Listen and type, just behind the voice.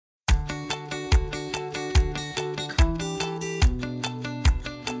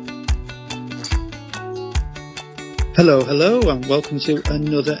Hello, hello, and welcome to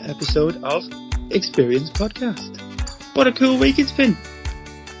another episode of Experience Podcast. What a cool week it's been.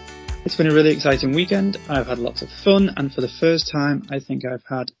 It's been a really exciting weekend. I've had lots of fun, and for the first time, I think I've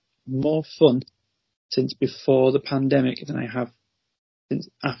had more fun since before the pandemic than I have since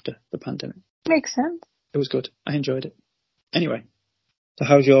after the pandemic. Makes sense. It was good. I enjoyed it. Anyway, so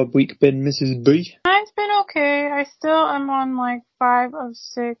how's your week been, Mrs. B? Mine's been okay. I still am on like 5 of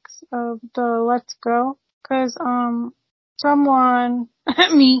 6 of the Let's Go. Cause, someone,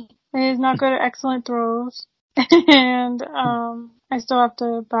 me, is not good at excellent throws. And, I still have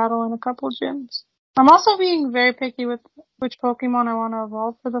to battle in a couple gyms. I'm also being very picky with which Pokemon I want to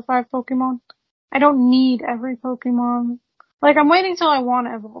evolve for the 5 Pokemon. I don't need every Pokemon. Like, I'm waiting till I want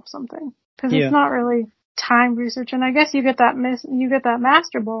to evolve something. Cause Yeah. it's not really time research. And I guess you get that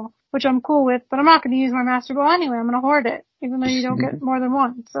Master Ball, which I'm cool with, but I'm not going to use my Master Ball anyway. I'm going to hoard it, even though you don't get more than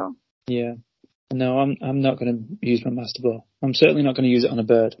one, so. Yeah. No, I'm not going to use my Master Ball. I'm certainly not going to use it on a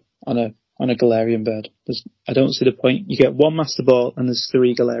bird, on a Galarian bird. I don't see the point. You get one Master Ball and there's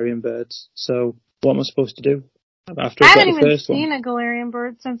 3 Galarian birds. So what am I supposed to do after I I've got haven't the even first seen one? a Galarian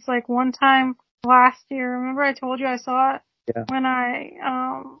bird since like one time last year. Remember I told you I saw it? Yeah. When I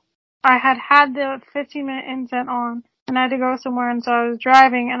had the 15-minute inset on and I had to go somewhere, and so I was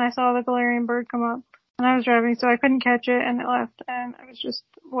driving and I saw the Galarian bird come up and I was driving, so I couldn't catch it and it left, and it was just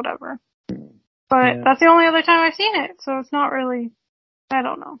whatever. But Yeah. that's the only other time I've seen it, so it's not really, I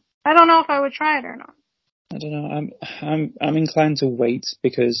don't know. I don't know if I would try it or not. I don't know. I'm inclined to wait,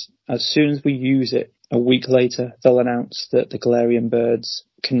 because as soon as we use it, a week later they'll announce that the Galarian birds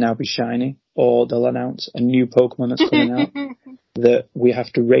can now be shiny, or they'll announce a new Pokemon that's coming out that we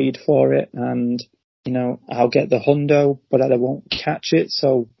have to raid for it, and I'll get the Hundo, but I won't catch it.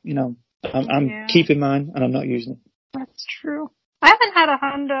 So I'm keeping mine and I'm not using it. That's true. I haven't had a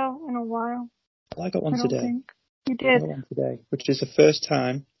Hundo in a while. Well, I got one I don't today. think. You I did. got one today, which is the first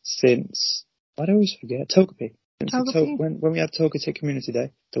time since, I always forget, Togepi. When we had Togetic Community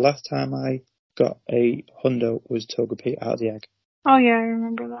Day, the last time I got a Hundo was Togepi out of the egg. Oh yeah, I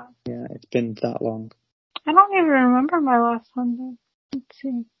remember that. Yeah, it's been that long. I don't even remember my last Hundo. Let's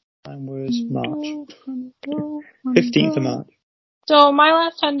see. Mine was March. Hundo. 15th of March. So my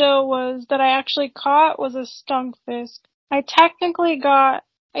last Hundo that I actually caught was a Stunkfisk. I technically got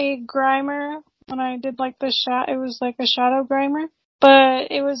a Grimer when I did like it was like a Shadow Grimer,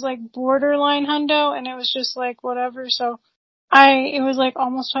 but it was like borderline Hundo, and it was just like whatever, so it was like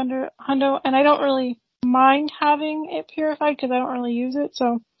almost Hundo, and I don't really mind having it purified because I don't really use it,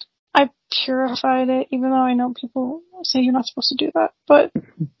 so I purified it, even though I know people say you're not supposed to do that, but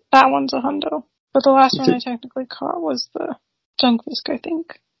that one's a Hundo. But the last one I technically caught was the Stunkfisk, I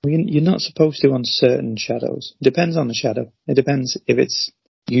think. Well, you're not supposed to on certain shadows. It depends on the shadow. It depends if it's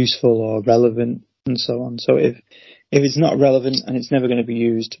useful or relevant and so on. So if it's not relevant and it's never going to be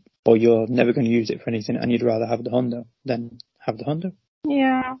used, or you're never going to use it for anything, and you'd rather have the Hundo, then have the Hundo.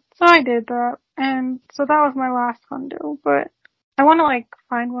 Yeah, so I did that, and so that was my last Hundo, but I want to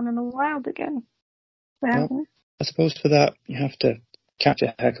find one in the wild again. Well, I suppose for that you have to catch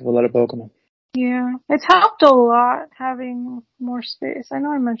a heck of a lot of Pokemon. Yeah, it's helped a lot having more space. I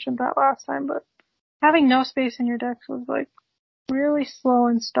know I mentioned that last time, but having no space in your decks was really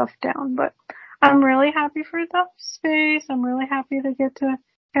slowing stuff down, but I'm really happy for the space. I'm really happy to get to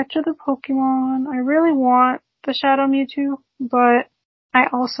catch the Pokemon. I really want the Shadow Mewtwo, but I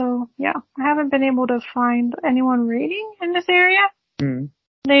also, I haven't been able to find anyone raiding in this area. Mm.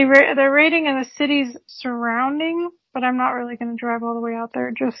 They're raiding in the cities surrounding, but I'm not really going to drive all the way out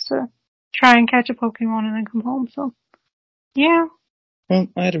there just to try and catch a Pokemon and then come home, so, yeah. Well,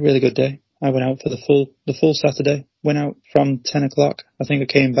 I had a really good day. I went out for the full Saturday. Went out from 10 o'clock. I think I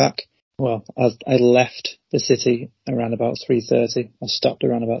came back. Well, I left the city around about 3:30. I stopped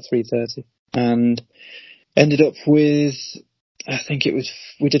around about 3:30 and ended up with, I think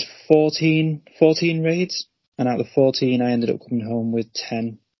we did 14 raids, and out of the 14 I ended up coming home with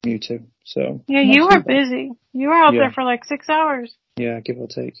 10 Mewtwo. So yeah, you were busy. You were out there for 6 hours. Yeah, give or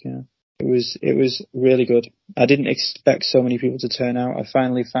take, yeah. It was really good. I didn't expect so many people to turn out. I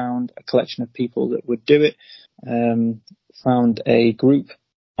finally found a collection of people that would do it. Found a group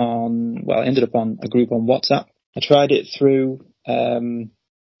ended up on a group on WhatsApp. I tried it through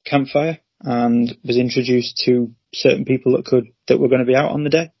Campfire and was introduced to certain people that were going to be out on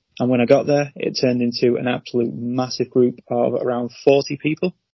the day. And when I got there, it turned into an absolute massive group of around 40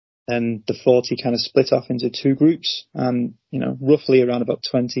 people. And the 40 kind of split off into 2 groups, and, roughly around about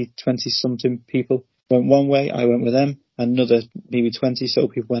 20 something people went one way. I went with them. Another maybe 20 so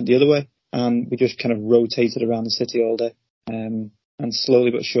people went the other way. And we just kind of rotated around the city all day. And and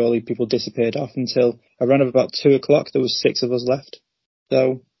slowly but surely people disappeared off until around about 2 o'clock there was 6 of us left.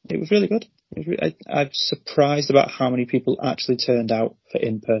 So it was really good. I'm surprised about how many people actually turned out for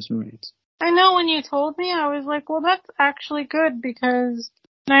in-person raids. I know when you told me, I was like, well, that's actually good because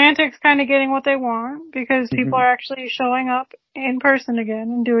Niantic's kind of getting what they want because people are actually showing up in person again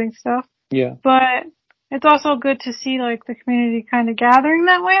and doing stuff. Yeah. But it's also good to see like the community kind of gathering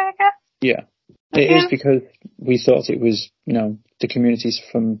that way, I guess. Yeah. It is because we thought it was, the communities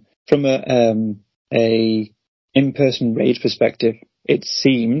from a in-person raid perspective. It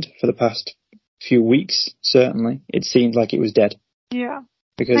seemed for the past few weeks, certainly, it seemed like it was dead. Yeah.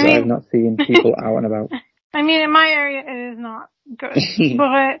 Because I have not seen people out and about. I mean, in my area, it is not good.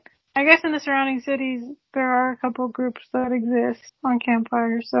 But I guess in the surrounding cities, there are a couple of groups that exist on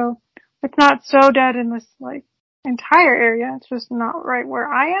Campfire. So it's not so dead in this, like, entire area. It's just not right where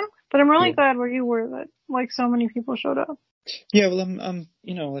I am. But I'm really glad where you were that, like, so many people showed up. Yeah, well, I'm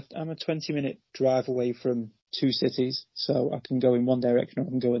a 20-minute drive away from 2 cities, so I can go in one direction or I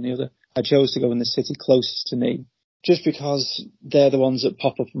can go in the other. I chose to go in the city closest to me, just because they're the ones that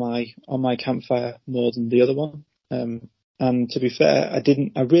pop up on my Campfire more than the other one. And to be fair,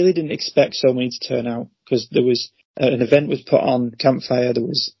 I really didn't expect so many to turn out, because there was an event was put on Campfire. There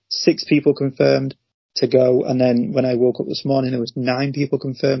was 6 people confirmed to go, and then when I woke up this morning, there was 9 people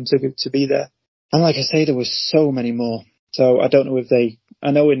confirmed to be there. And like I say, there was so many more. So I don't know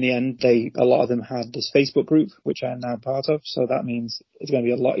I know in the end, a lot of them had this Facebook group, which I am now part of. So that means it's going to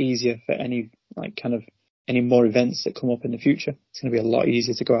be a lot easier for any more events that come up in the future. It's going to be a lot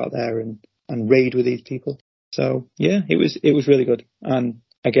easier to go out there and raid with these people. So yeah, it was really good. And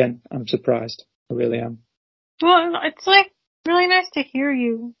again, I'm surprised. I really am. Well, it's like really nice to hear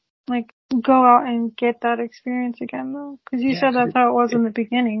you like go out and get that experience again though. Cause you said that's how it was in the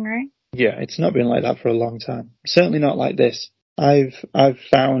beginning, right? Yeah, it's not been like that for a long time. Certainly not like this. I've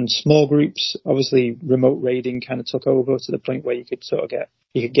found small groups. Obviously, remote raiding kind of took over to the point where you could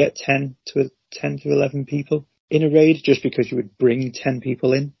get 10 to 11 people in a raid just because you would bring 10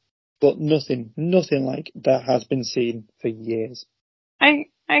 people in. But nothing like that has been seen for years. I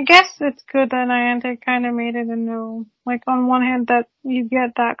guess it's good that Niantic kind of made it a no. Like on one hand that you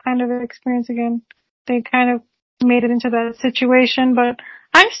get that kind of experience again. They kind of made it into that situation, but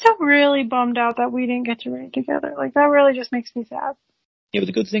I'm still really bummed out that we didn't get to raid together. Like, that really just makes me sad. Yeah, but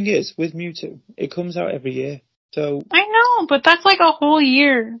the good thing is, with Mewtwo, it comes out every year, so... I know, but that's like a whole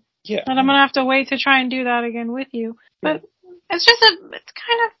year. Yeah. And I'm gonna have to wait to try and do that again with you. But it's just it's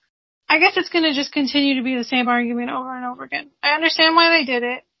kind of... I guess it's gonna just continue to be the same argument over and over again. I understand why they did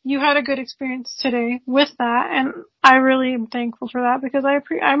it. You had a good experience today with that, and I really am thankful for that because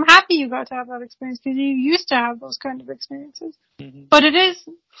I'm happy you got to have that experience because you used to have those kind of experiences. Mm-hmm. But it is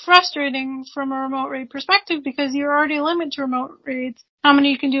frustrating from a remote raid perspective because you're already limited to remote raids, how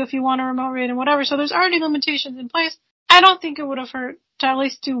many you can do if you want a remote raid and whatever. So there's already limitations in place. I don't think it would have hurt to at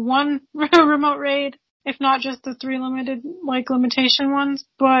least do one remote raid, if not just the 3 limitation ones,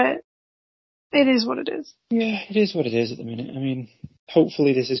 but it is what it is. Yeah, it is what it is at the minute. I mean,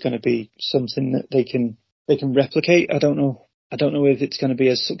 hopefully this is going to be something that they can replicate. I don't know if it's going to be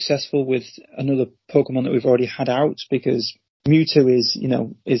as successful with another Pokemon that we've already had out, because Mewtwo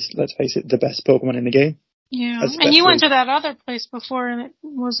is, let's face it, the best Pokemon in the game. Yeah, and you went to that other place before and it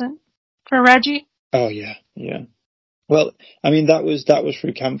wasn't for Reggie? Oh yeah. Well, I mean, that was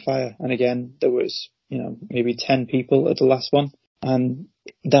through Campfire, and again, there was, maybe 10 people at the last one, and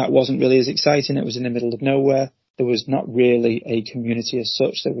that wasn't really as exciting. It was in the middle of nowhere. There was not really a community as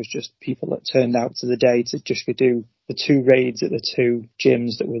such. There was just people that turned out to the day to just do the 2 raids at the 2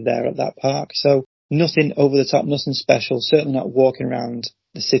 gyms that were there at that park. So nothing over the top, nothing special, certainly not walking around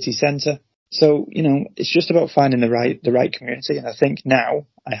the city centre. So, it's just about finding the right community. And I think now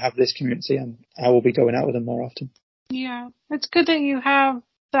I have this community and I will be going out with them more often. Yeah, it's good that you have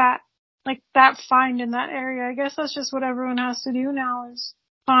that find in that area. I guess that's just what everyone has to do now is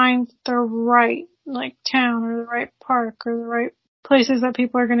find the right, town or the right park or the right places that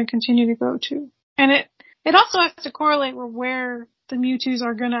people are going to continue to go to. And it also has to correlate with where the Mewtwo's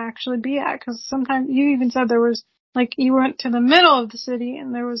are going to actually be at, because sometimes you even said there was, you went to the middle of the city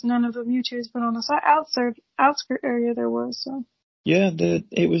and there was none of the Mewtwo's, but on the outskirt area there was, so. Yeah,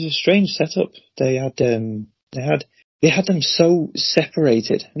 it was a strange setup. They had them so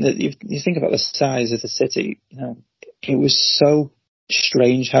separated. You think about the size of the city, it was so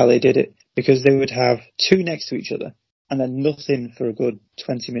strange how they did it, because they would have 2 next to each other and then nothing for a good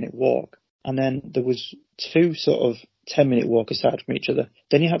 20-minute walk. And then there was 2 sort of 10-minute walk aside from each other.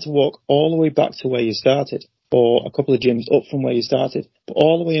 Then you had to walk all the way back to where you started, or a couple of gyms up from where you started. But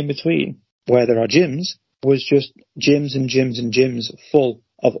all the way in between, where there are gyms, was just gyms and gyms and gyms full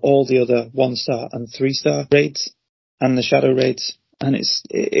of all the other 1-star and 3-star raids and the shadow raids. And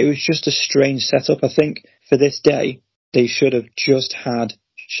it was just a strange setup. I think for this day, they should have just had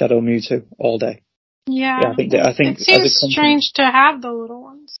Shadow Mewtwo all day. Yeah, I think it seems strange to have the little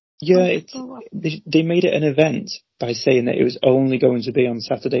ones. Yeah, they made it an event by saying that it was only going to be on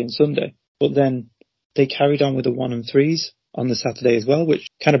Saturday and Sunday, but then they carried on with the 1 and 3s on the Saturday as well, which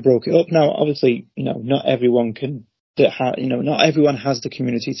kind of broke it up. Now, obviously, not everyone not everyone has the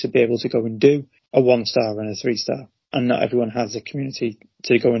community to be able to go and do a 1-star and a 3-star, and not everyone has the community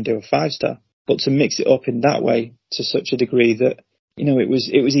to go and do a 5-star. But to mix it up in that way to such a degree that it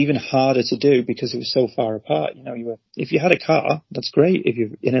was even harder to do because it was so far apart. If you had a car, that's great if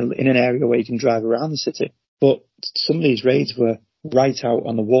you're in an area where you can drive around the city. But some of these raids were right out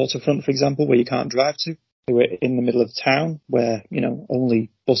on the waterfront, for example, where you can't drive to. They were in the middle of town where,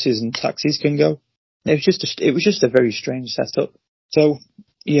 only buses and taxis can go. It was just a very strange setup. So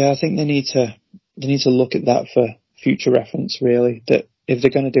yeah, I think they need to look at that for future reference, really, that if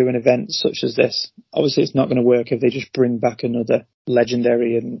they're going to do an event such as this, obviously it's not going to work if they just bring back another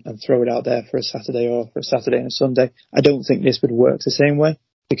legendary and throw it out there for a Saturday or for a Saturday and a Sunday. I don't think this would work the same way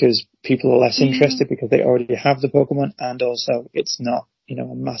because people are less interested because they already have the Pokemon, and also it's not,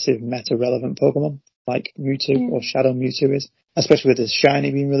 a massive meta-relevant Pokemon like Mewtwo or Shadow Mewtwo is, especially with the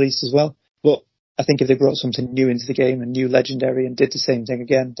Shiny being released as well. But I think if they brought something new into the game, a new legendary, and did the same thing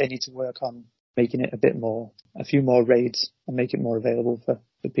again, they need to work on making it a few more raids, and make it more available for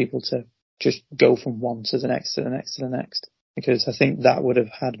people to just go from one to the next, to the next, to the next. Because I think that would have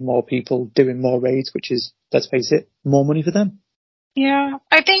had more people doing more raids, which is, let's face it, more money for them. Yeah,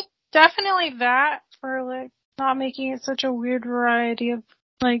 I think definitely that for not making it such a weird variety of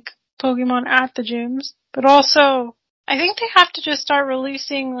Pokemon at the gyms. But also, I think they have to just start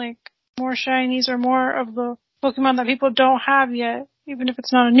releasing more shinies or more of the Pokemon that people don't have yet, even if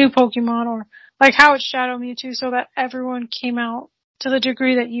it's not a new Pokemon, or how it's Shadow Mewtwo, so that everyone came out to the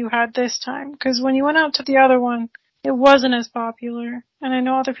degree that you had this time. Because when you went out to the other one, it wasn't as popular. And I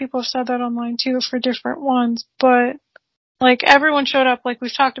know other people have said that online too for different ones, but everyone showed up,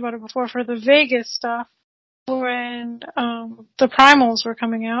 we've talked about it before, for the Vegas stuff when the primals were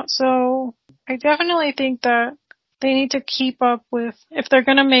coming out. So I definitely think that they need to keep up with, if they're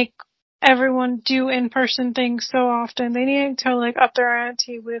going to make everyone do in-person things so often, they need to up their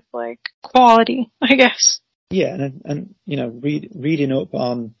ante with quality, I guess. Yeah, and reading up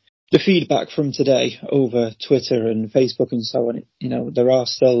on the feedback from today over Twitter and Facebook and so on, there are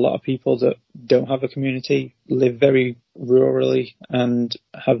still a lot of people that don't have a community, live very rurally, and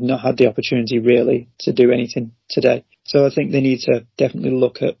have not had the opportunity really to do anything today. So I think they need to definitely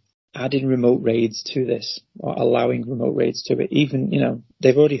look at adding remote raids to this, or allowing remote raids to it. Even,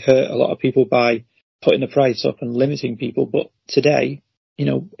 they've already hurt a lot of people by putting the price up and limiting people. But today,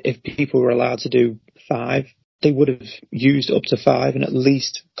 if people were allowed to do 5, they would have used up to 5 and at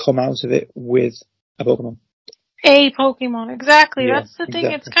least come out of it with a Pokemon. A Pokemon, exactly. Yeah, that's the thing.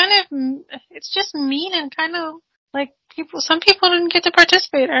 Exactly. It's just mean and kind of some people didn't get to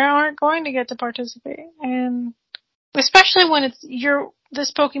participate or aren't going to get to participate. And especially when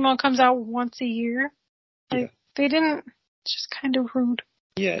this Pokemon comes out once a year. They didn't, it's just kind of rude.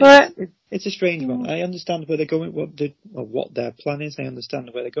 Yeah, but it's a strange one. I understand where they're going, what their plan is. I understand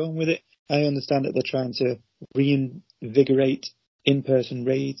where they're going with it. I understand that they're trying to reinvigorate in-person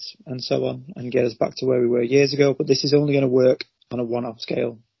raids and so on and get us back to where we were years ago. But this is only going to work on a one-off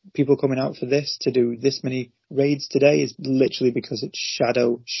scale. People coming out for this to do this many raids today is literally because it's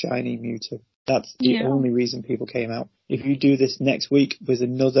Shadow Shiny Mewtwo. That's the only reason people came out. If you do this next week with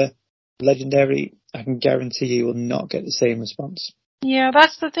another legendary, I can guarantee you will not get the same response. Yeah,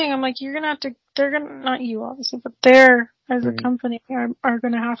 that's the thing. I'm you're going to have to, not you obviously, but they're, as a company, are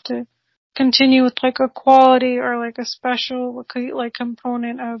going to have to continue with a quality or a special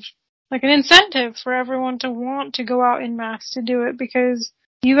component of an incentive for everyone to want to go out in mass to do it, because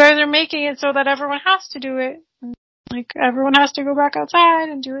you guys are making it so that everyone has to do it. Everyone has to go back outside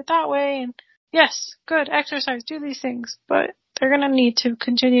and do it that way. And yes, good, exercise, do these things, but they're going to need to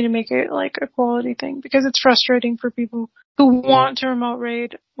continue to make it a quality thing, because it's frustrating for people who want to remote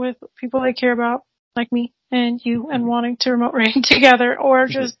raid with people they care about, like me and you, and wanting to remote raid together, or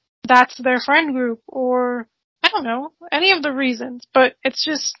just that's their friend group, or I don't know, any of the reasons. But it's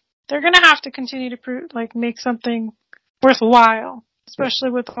just, they're going to have to continue to make something worthwhile,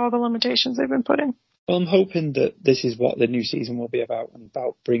 especially with all the limitations they've been putting. Well, I'm hoping that this is what the new season will be about, and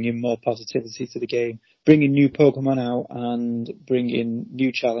about bringing more positivity to the game, bringing new Pokemon out and bringing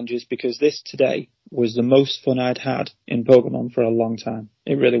new challenges, because this today was the most fun I'd had in Pokemon for a long time.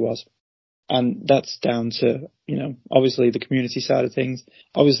 It really was. And that's down to, obviously the community side of things.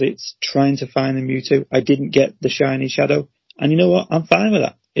 Obviously it's trying to find the Mewtwo. I didn't get the shiny Shadow. And you know what? I'm fine with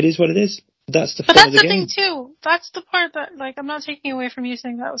that. It is what it is. That's the fun of the game. But that's the thing too. That's the part that, like, I'm not taking away from you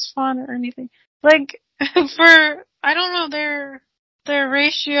saying that was fun or anything. Like, I don't know, their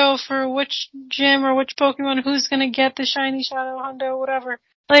ratio for which gym or which Pokemon who's gonna get the shiny Shadow, Hundo, whatever.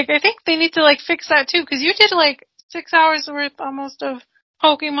 Like, I think they need to, like, fix that too, because you did, like, 6 hours worth almost of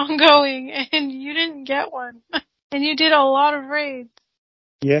Pokemon going, and you didn't get one. And you did a lot of raids.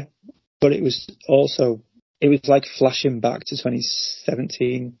 Yeah, but it was like flashing back to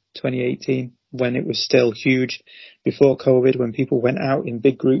 2017, 2018, when it was still huge, before COVID, when people went out in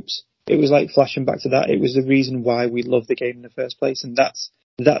big groups. It was like flashing back to that. It was the reason why we loved the game in the first place, and that's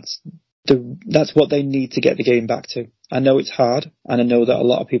what they need to get the game back to. I know it's hard, and I know that a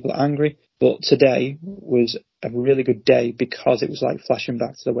lot of people are angry, but today was a really good day because it was like flashing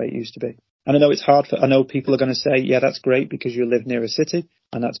back to the way it used to be. And I know it's hard I know people are going to say, yeah, that's great because you live near a city,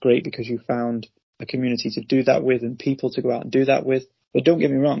 and that's great because you found a community to do that with and people to go out and do that with. But don't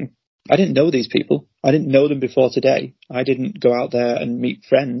get me wrong, I didn't know these people. I didn't know them before today. I didn't go out there and meet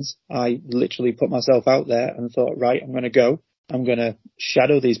friends. I literally put myself out there and thought, right, I'm going to go. I'm going to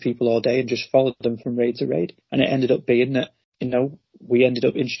shadow these people all day and just follow them from raid to raid. And it ended up being that, we ended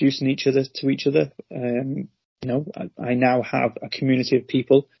up introducing each other to each other. I now have a community of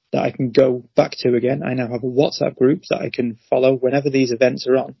people that I can go back to again. I now have a WhatsApp group that I can follow whenever these events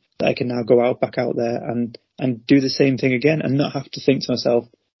are on, that I can now go back out there and do the same thing again and not have to think to myself,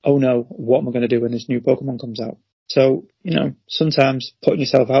 oh no, what am I going to do when this new Pokemon comes out? So, sometimes putting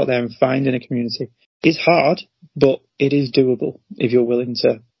yourself out there and finding a community is hard, but it is doable if you're willing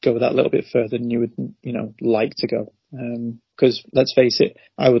to go that little bit further than you would, like to go. Because let's face it,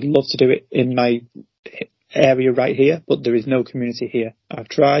 I would love to do it in my area right here, but there is no community here. I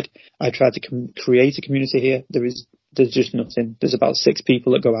tried to create a community here. There's just nothing. There's about 6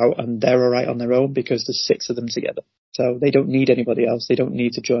 people that go out and they're alright on their own because there's 6 of them together. So they don't need anybody else. They don't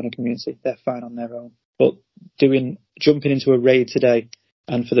need to join a community. They're fine on their own. But jumping into a raid today,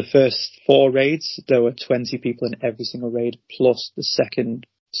 and for the first 4 raids, there were 20 people in every single raid, plus the second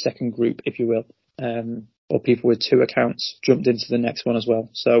group, if you will, or people with 2 accounts jumped into the next one as well.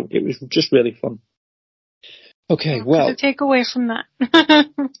 So it was just really fun. Okay, well, the takeaway from that.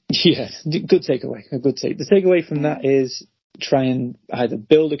 Yeah, good takeaway. The takeaway from that is try and either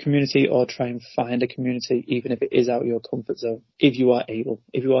build a community or try and find a community, even if it is out of your comfort zone, if you are able.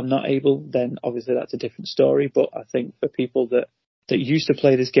 If you are not able, then obviously that's a different story. But I think for people that used to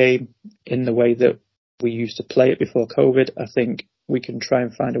play this game in the way that we used to play it before COVID, I think we can try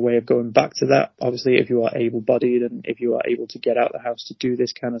and find a way of going back to that. Obviously, if you are able-bodied and if you are able to get out of the house to do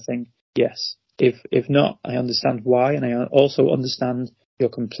this kind of thing, yes. If not, I understand why, and I also understand your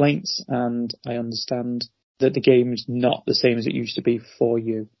complaints, and I understand that the game is not the same as it used to be for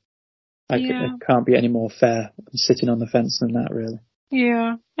you. It can't be any more fair sitting on the fence than that, really.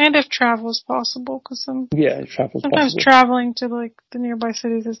 Yeah, and if travel is possible, because sometimes traveling to like the nearby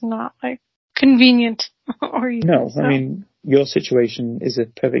cities is not like convenient or easy. No, so. I mean, your situation is a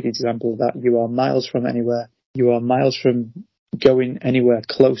perfect example of that. You are miles from anywhere. You are miles from going anywhere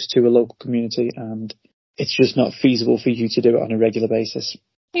close to a local community, and it's just not feasible for you to do it on a regular basis.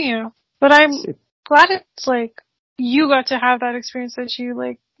 Yeah, but I'm glad it's like you got to have that experience, that you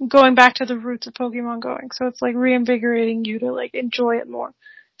like going back to the roots of Pokemon going. So it's like reinvigorating you to like enjoy it more.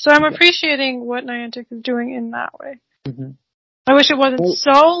 So I'm appreciating what Niantic is doing in that way. Mm-hmm. I wish it wasn't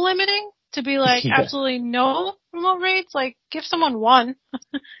so limiting to be like absolutely no remote raids. Like give someone one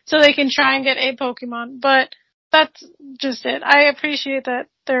so they can try and get a Pokemon, but that's just it. I appreciate that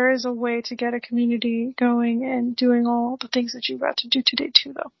there is a way to get a community going and doing all the things that you got to do today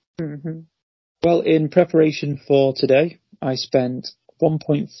too, though. Mm-hmm. Well, in preparation for today, I spent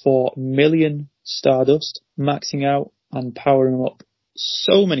 1.4 million Stardust maxing out and powering up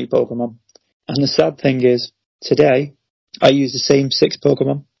so many Pokemon. And the sad thing is, today, I used the same 6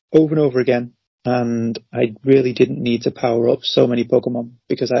 Pokemon over and over again, and I really didn't need to power up so many Pokemon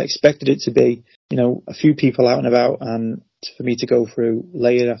because I expected it to be, a few people out and about, and for me to go through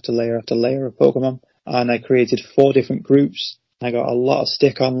layer after layer after layer of Pokemon. And I created 4 different groups. I got a lot of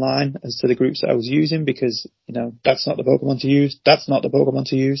stick online as to the groups that I was using because, that's not the Pokemon to use. That's not the Pokemon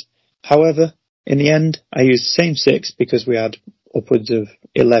to use. However, in the end, I used the same 6 because we had upwards of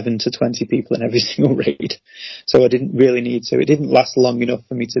 11 to 20 people in every single raid. So I didn't really need to. It didn't last long enough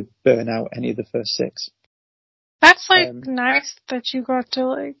for me to burn out any of the first 6. That's nice that you got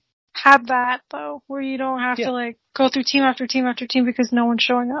to had that though, where you don't have to like go through team after team after team because no one's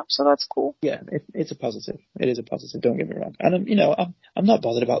showing up. So that's cool. Yeah, it's a positive. It is a positive. Don't get me wrong. And I'm not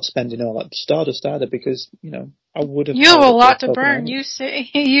bothered about spending all that Stardust either because I would have. You have a lot to burn. You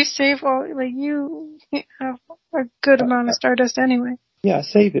save all, like, you have a good amount of Stardust anyway. Yeah, I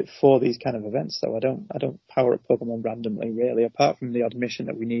save it for these kind of events though. I don't power up Pokemon randomly really, apart from the odd mission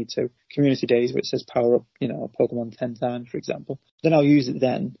that we need to. Community Days where it says power up, a Pokemon 10 times, for example. Then I'll use it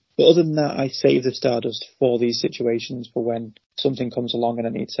then. But other than that, I save the Stardust for these situations for when something comes along and I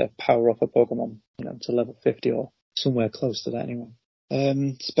need to power up a Pokemon, to level 50 or somewhere close to that anyway.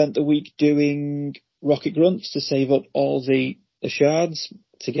 Spent the week doing Rocket Grunts to save up all the shards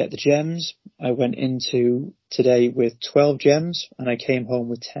to get the gems. I went into today with 12 gems and I came home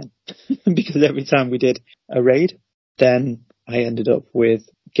with 10 because every time we did a raid, then I ended up with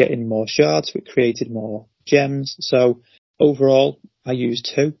getting more shards, which created more gems. So overall, I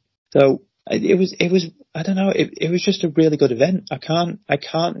used 2. So it was I don't know, it was just a really good event. I can't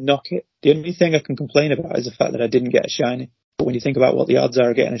knock it. The only thing I can complain about is the fact that I didn't get a shiny. But when you think about what the odds are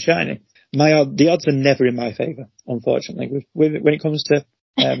of getting a shiny, the odds are never in my favour, unfortunately. When it comes to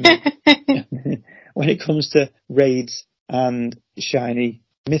when it comes to raids and shiny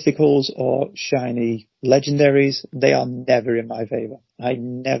mythicals or shiny legendaries, they are never in my favour. I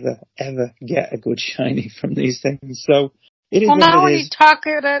never ever get a good shiny from these things. So it is. Well, now when you talk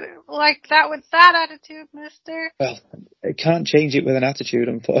it like that with that attitude, mister. Well, I can't change it with an attitude,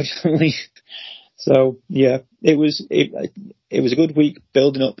 unfortunately. So yeah, it was a good week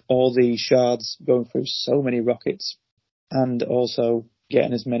building up all the shards, going through so many rockets, and also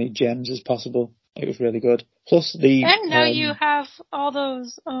getting as many gems as possible. It was really good. Plus and now you have all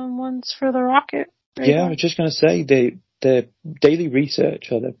those ones for the rocket. Yeah, I was just going to say the daily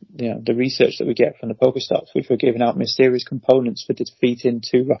research, or the research that we get from the Pokestops, which were giving out mysterious components for defeating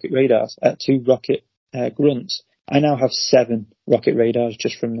 2 rocket radars, 2 rocket grunts. I now have 7 rocket radars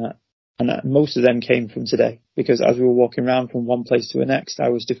just from that. And most of them came from today, because as we were walking around from one place to the next, I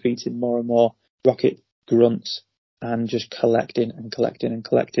was defeating more and more rocket grunts and just collecting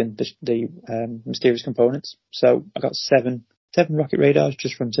the mysterious components. So I got 7 rocket radars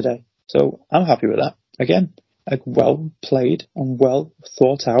just from today. So I'm happy with that. Again, a well played and well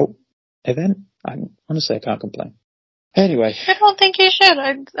thought out event. Honestly, I can't complain. Anyway. I don't think you should.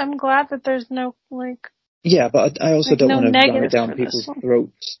 I'm glad that there's no, Yeah, but I also don't want to ram it down people's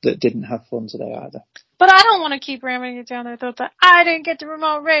throats that didn't have fun today either. But I don't want to keep ramming it down their throat that I didn't get the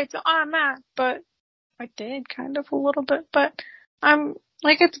remote raid, so I'm mad. But I did, kind of, a little bit. But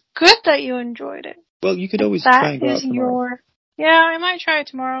it's good that you enjoyed it. Well, you could always try and go out tomorrow. Yeah, I might try it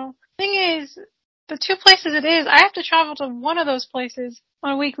tomorrow. Thing is, the 2 places it is, I have to travel to one of those places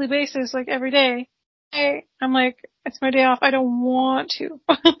on a weekly basis, every day. I'm it's my day off. I don't want to.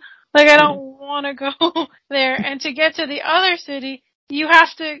 I don't want to go there. And to get to the other city, you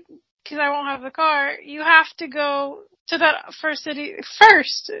have to, because I won't have the car, you have to go to that first city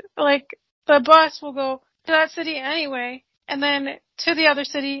first. The bus will go to that city anyway, and then to the other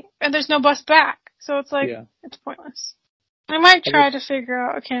city, and there's no bus back. So it's It's pointless. I might try to figure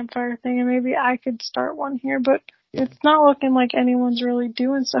out a campfire thing, and maybe I could start one here, but it's not looking like anyone's really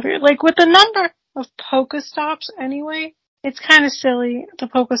doing stuff here. With the number of Pokestops anyway, it's kind of silly, the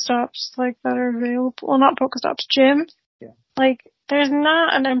Pokestops, that are available. Well, not Pokestops, gyms. Yeah. There's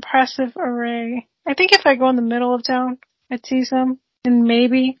not an impressive array. I think if I go in the middle of town, I'd see some, and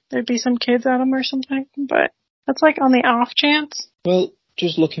maybe there'd be some kids at them or something, but that's on the off chance. Well,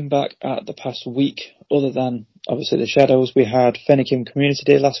 just looking back at the past week, other than obviously the Shadows, we had Fennekin Community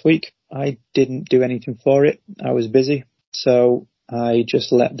Day last week. I didn't do anything for it. I was busy, so I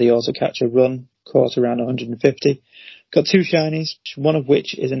just let the auto catcher run, caught around 150. Got 2 shinies, one of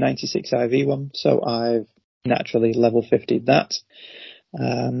which is a 96 IV one, so I've naturally level 50'd that.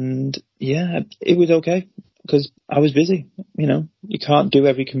 And yeah, it was okay, because I was busy. You can't do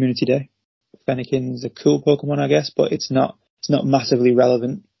every community day. Fennekin's a cool Pokemon, I guess, but it's not massively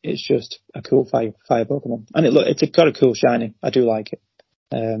relevant. It's just a cool fire Pokemon. And it's got a cool shiny. I do like it.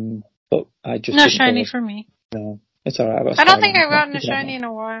 But I just... No shiny for me. No, it's alright. I don't think I've gotten a shiny in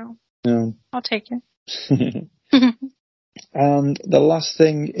a while. No. I'll take it. And the last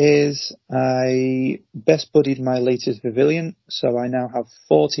thing is I best buddied my latest Vivillon, so I now have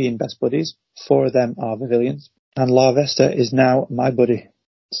 14 best buddies. 4 of them are Vivillons. And Larvesta is now my buddy.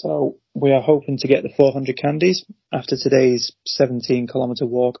 So we are hoping to get the 400 candies after today's 17-kilometre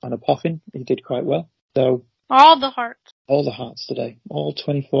walk on a Poffin. He did quite well. So all the hearts today. All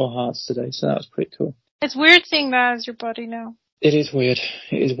 24 hearts today. So that was pretty cool. It's weird seeing that as your buddy now. It is weird.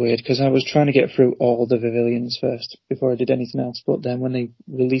 It is weird because I was trying to get through all the Pavilions first before I did anything else. But then when they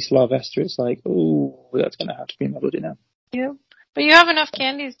released Larvesta, it's like, oh, that's going to have to be my bloody now. Yep. But you have enough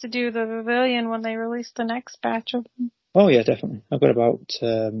candies to do the Pavilion when they release the next batch of them. Oh yeah, definitely. I've got about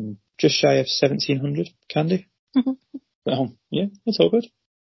just shy of 1,700 candy. Yeah, that's all good.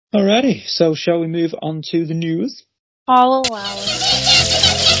 Alrighty, so shall we move on to the news? I'll allow it.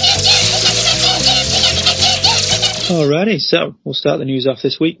 Alrighty, so we'll start the news off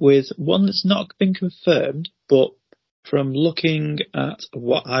this week with one that's not been confirmed, but from looking at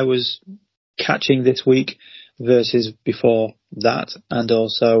what I was catching this week versus before that, and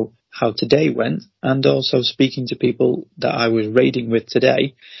also how today went, and also speaking to people that I was raiding with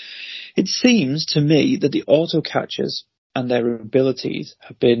today, it seems to me that the auto catchers and their abilities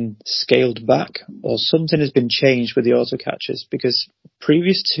have been scaled back, or something has been changed with the auto catchers, because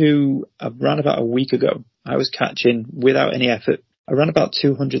previous to around about a week ago, I was catching, without any effort, around about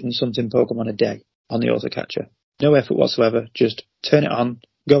 200 and something Pokemon a day on the auto catcher. No effort whatsoever, just turn it on,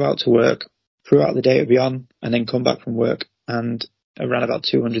 go out to work, throughout the day it would be on, and then come back from work, and around about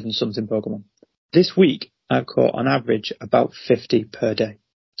 200 and something Pokemon. This week, I've caught on average about 50 per day.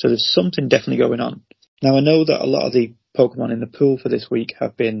 So there's something definitely going on. Now I know that a lot of the Pokemon in the pool for this week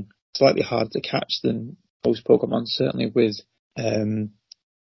have been slightly harder to catch than most Pokemon, certainly with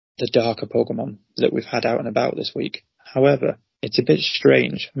the darker Pokemon that we've had out and about this week. However, it's a bit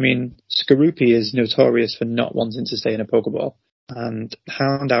strange. I mean, Skorupi is notorious for not wanting to stay in a Pokeball, and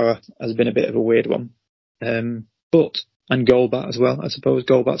Houndour has been a bit of a weird one. And Golbat as well. I suppose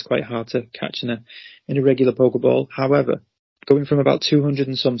Golbat's quite hard to catch in a regular Pokeball. However, going from about 200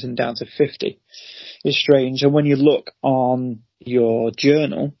 and something down to 50 is strange. And when you look on your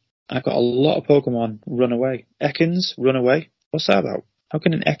journal, I've got a lot of Pokemon run away. Ekans run away. What's that about? How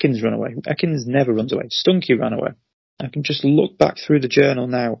can an Ekans run away? Ekans never runs away. Stunky ran away. I can just look back through the journal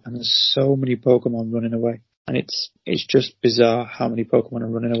now, and there's so many Pokemon running away. And it's just bizarre how many Pokemon are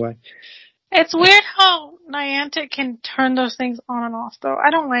running away. It's weird how Niantic can turn those things on and off, though.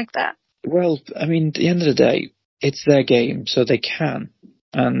 I don't like that. Well, I mean, at the end of the day, it's their game, so they can.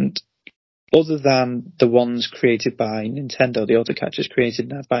 And other than the ones created by Nintendo, the auto catchers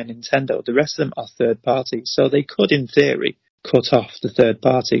created by Nintendo, the rest of them are third party. So they could, in theory, cut off the third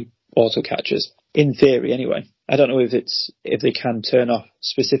party auto catchers. In theory, anyway. I don't know if they can turn off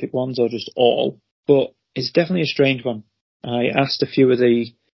specific ones or just all, but it's definitely a strange one. I asked a few of the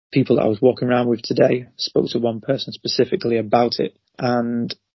people that I was walking around with today, spoke to one person specifically about it,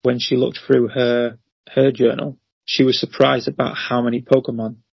 and when she looked through her journal, she was surprised about how many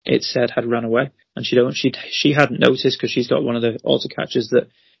Pokemon it said had run away, and she hadn't noticed because she's got one of the auto catchers that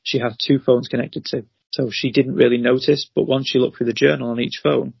she has two phones connected to, so she didn't really notice. But once she looked through the journal on each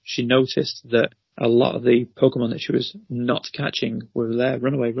phone, she noticed that a lot of the Pokemon that she was not catching were there,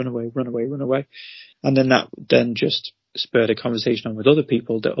 run away, and then that just spurred a conversation on with other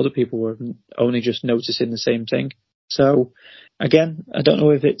people that other people were only just noticing the same thing. So again, I don't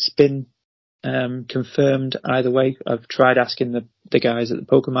know if it's been confirmed either way. I've tried asking the guys at the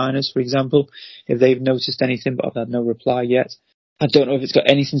Pokeminers, for example, if they've noticed anything, but I've had no reply yet. I don't know if it's got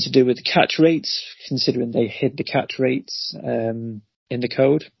anything to do with the catch rates, considering they hid the catch rates in the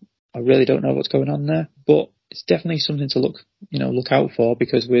code. I really don't know what's going on there, but it's definitely something to look out for,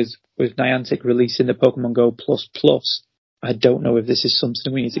 because with Niantic releasing the Pokemon Go Plus Plus, I don't know if this is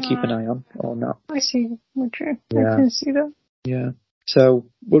something we need to keep an eye on or not. I see. Okay. Yeah. I can see that. Yeah. So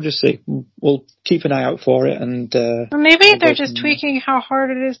we'll just see. We'll keep an eye out for it, and maybe they're just tweaking how hard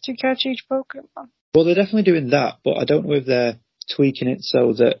it is to catch each Pokemon. Well, they're definitely doing that, but I don't know if they're tweaking it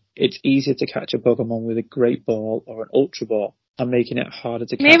so that it's easier to catch a Pokemon with a Great Ball or an Ultra Ball, and making it harder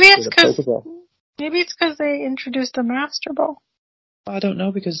to catch with a Pokeball. Maybe it's because they introduced the Master Ball. I don't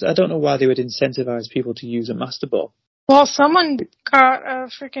know, because I don't know why they would incentivize people to use a Master Ball. Well, someone caught a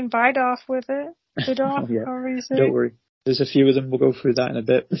freaking Bidoof with it. Bidoof, yeah. however you say. Don't worry. There's a few of them. We'll go through that in a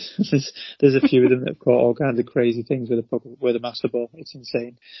bit. There's a few of them that have caught all kinds of crazy things with a Master Ball. It's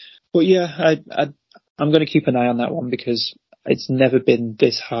insane. But yeah, I'm going to keep an eye on that one, because it's never been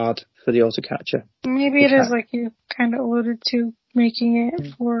this hard for the auto catcher. Maybe it is like you kind of alluded to, making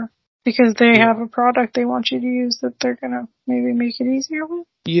it because they have a product they want you to use that they're going to maybe make it easier with.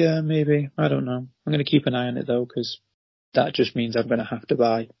 Yeah, maybe. I don't know. I'm going to keep an eye on it though, because that just means I'm going to have to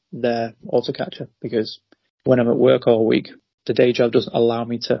buy their auto catcher, because when I'm at work all week, the day job doesn't allow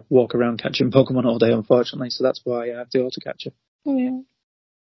me to walk around catching Pokemon all day, unfortunately, so that's why I have the auto catcher. Yeah.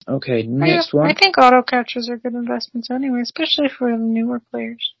 Okay, next one. I think auto catchers are good investments anyway, especially for the newer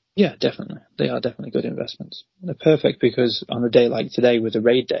players. Yeah, definitely. They are definitely good investments. They're perfect because on a day like today with a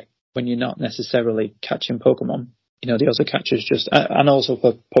raid day, when you're not necessarily catching Pokemon, the auto catchers and also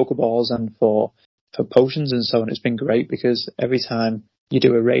for Pokeballs and for potions and so on, it's been great because every time you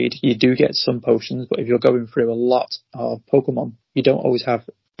do a raid, you do get some potions, but if you're going through a lot of Pokemon, you don't always have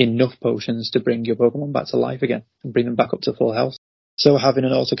enough potions to bring your Pokemon back to life again and bring them back up to full health. So having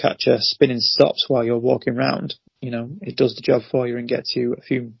an auto catcher spinning stops while you're walking around, it does the job for you and gets you a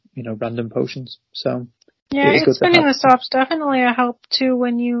few, random potions. So yeah, spinning the stops definitely a help too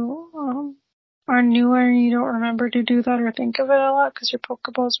when you are newer and you don't remember to do that or think of it a lot because your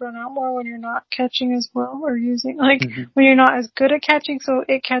Pokeballs run out more when you're not catching as well or using, when you're not as good at catching, so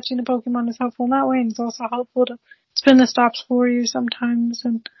catching the Pokemon is helpful in that way, and it's also helpful to spin the stops for you sometimes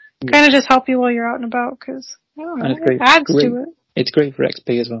and kind of just help you while you're out and about because, I don't know, it adds to it. It's great for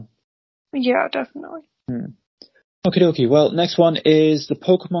XP as well. Yeah, definitely. Okie dokie. Well, next one is the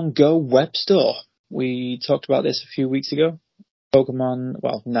Pokemon Go web store. We talked about this a few weeks ago.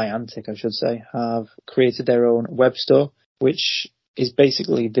 Niantic, I should say, have created their own web store, which is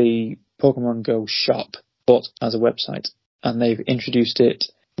basically the Pokemon Go shop, but as a website. And they've introduced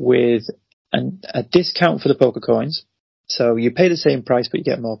it with a discount for the Pokecoins. So you pay the same price, but you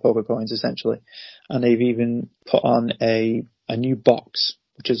get more Pokecoins, essentially. And they've even put on a new box,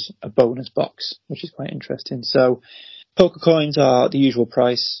 which is a bonus box, which is quite interesting. So Pokecoins are the usual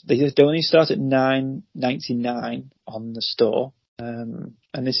price. They only start at $9.99 on the store.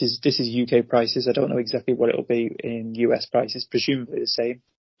 And this is UK prices. I don't know exactly what it'll be in US prices, presumably the same.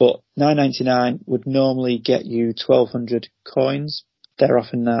 But $9.99 would normally get you 1,200 coins. They're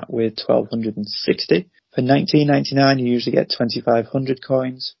offering that with 1,260. For $19.99, you usually get 2,500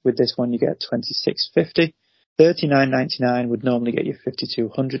 coins. With this one, you get 2,650. $39.99 would normally get you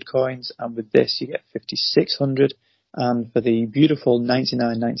 5,200 coins, and with this, you get 5,600. And for the beautiful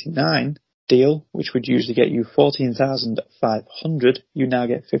 $99.99 deal, which would usually get you 14,500, you now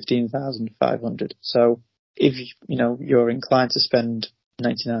get 15,500. So if you're inclined to spend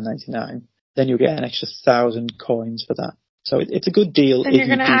 $99.99, then you'll get an extra 1,000 coins for that. So it's a good deal. And you're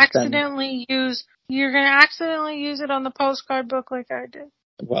going to accidentally use it on the postcard book like I did.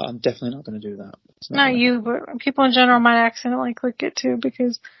 Well, I'm definitely not going to do that. Not you, but people in general might accidentally click it too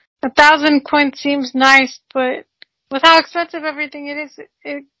because 1,000 coins seems nice, but with how expensive everything it is,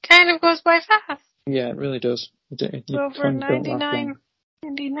 it kind of goes by fast. Yeah, it really does. So for $99.99,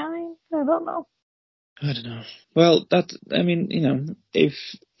 I don't know. I don't know. Well, if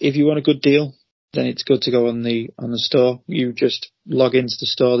you want a good deal, then it's good to go on the store. You just log into the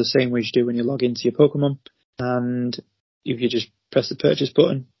store the same way you do when you log into your Pokemon, and if you just press the purchase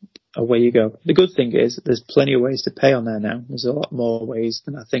button, away you go. The good thing is there's plenty of ways to pay on there now. There's a lot more ways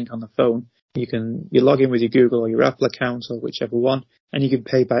than I think on the phone. You log in with your Google or your Apple account or whichever one, and you can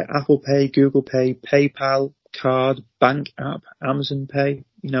pay by Apple Pay, Google Pay, PayPal, card, bank app, Amazon Pay.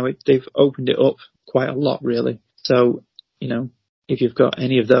 They've opened it up quite a lot, really. So, if you've got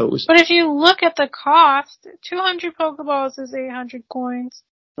any of those. But if you look at the cost, 200 Pokeballs is 800 coins.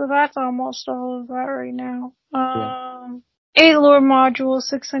 So that's almost all of that right now. 8 lure modules,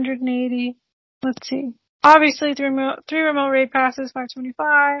 680. Let's see. Obviously, 3 remote raid passes,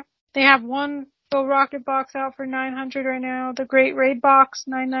 525. They have 1 Go Rocket box out for 900 right now. The Great Raid box,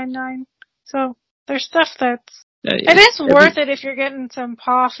 999. So there's stuff that's... it is worth it if you're getting some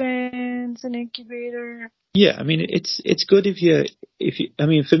Poffins, an incubator. Yeah, it's good if you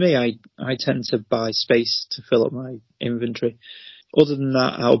for me, I tend to buy space to fill up my inventory. Other than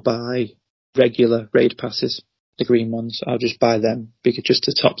that, I'll buy regular raid passes, the green ones. I'll just buy them just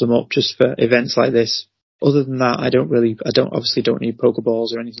to top them up just for events like this. Other than that, I don't need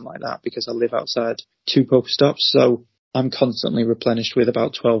Pokeballs or anything like that because I live outside 2 Pokestops, so I'm constantly replenished with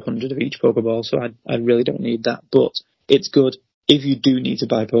about 1,200 of each Pokeball, so I really don't need that. But it's good if you do need to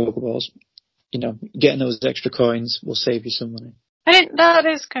buy Pokeballs. Getting those extra coins will save you some money. That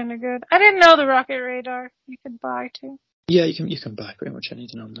is kind of good. I didn't know the Rocket Radar you could buy too. Yeah, you can buy pretty much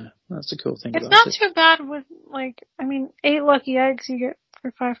anything on there. That's the cool thing about it. It's not too bad with 8 lucky eggs you get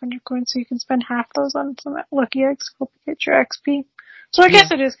for 500 coins, so you can spend half those on some lucky eggs to get your XP. So I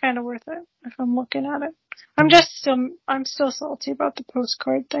guess it is kind of worth it if I'm looking at it. I'm still salty about the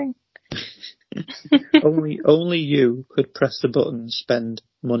postcard thing. only you could press the button and spend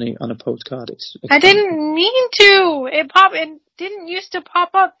money on a postcard. I didn't mean to. It didn't used to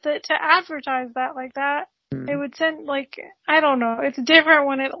pop up to advertise that like that. It would send I don't know. It's different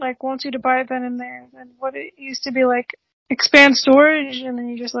when it wants you to buy it then and there than what it used to be expand storage and then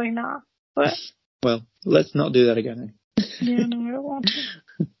you're just nah. But well, let's not do that again. Yeah, no, I don't want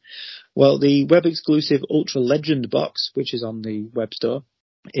to. Well, the web exclusive Ultra Legend box, which is on the web store,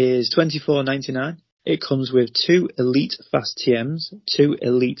 is $24.99. It comes with 2 Elite Fast TMs, 2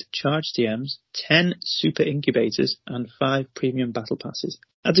 Elite Charge TMs, 10 Super Incubators, and 5 Premium Battle Passes.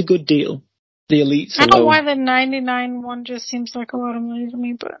 That's a good deal. The Elites I don't know alone... why the 99 one just seems like a lot of money to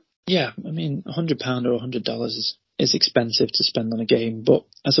me, but... Yeah, I mean, £100 or $100 is expensive to spend on a game, but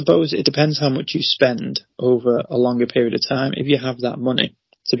I suppose it depends how much you spend over a longer period of time. If you have that money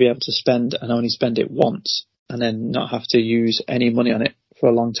to be able to spend and only spend it once, and then not have to use any money on it for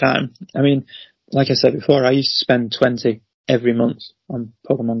a long time. I mean, like I said before, I used to spend 20 every month on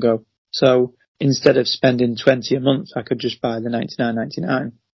Pokemon Go. So instead of spending 20 a month, I could just buy the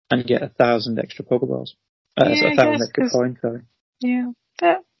 99.99 and get 1,000 extra Pokeballs. Yeah, 1,000 extra coins, sorry. Yeah,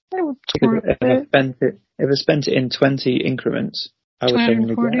 that would Because worth if I spent it in 20 increments, I would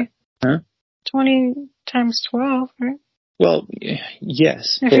only get... Huh? 20 times 12, right? Well,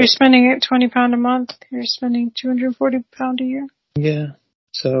 yes. If you're spending it £20 a month, you're spending £240 a year. Yeah.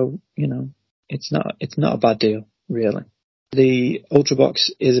 So, it's not a bad deal, really. The Ultra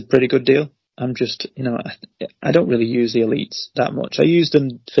Box is a pretty good deal. I'm just, I don't really use the Elites that much. I used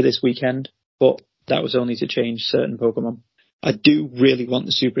them for this weekend, but that was only to change certain Pokemon. I do really want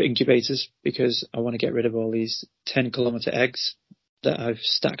the Super Incubators because I want to get rid of all these 10-kilometer eggs that I've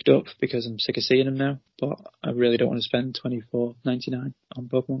stacked up because I'm sick of seeing them now, but I really don't want to spend $24.99 on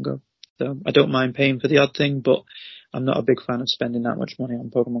Pokemon Go. So I don't mind paying for the odd thing, but I'm not a big fan of spending that much money on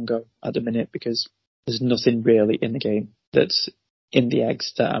Pokemon Go at the minute because there's nothing really in the game that's in the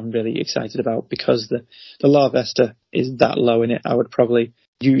eggs that I'm really excited about because the Larvesta is that low in it. I would probably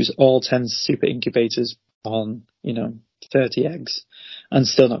use all 10 Super Incubators on, 30 eggs and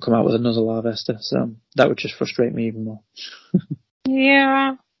still not come out with another Larvesta. So that would just frustrate me even more.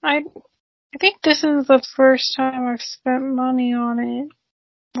 Yeah, I think this is the first time I've spent money on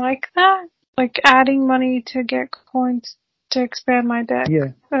it like that. Like adding money to get coins to expand my deck.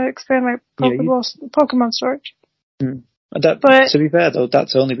 Yeah. Expand my Pokemon storage. But to be fair though,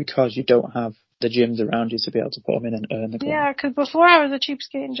 that's only because you don't have the gyms around you to be able to put them in and earn the coins. Yeah, because before I was a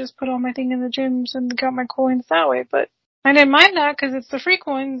cheapskate and just put all my thing in the gyms and got my coins that way, but I didn't mind that because it's the free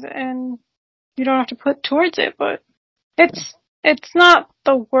coins and you don't have to put towards it, but it's not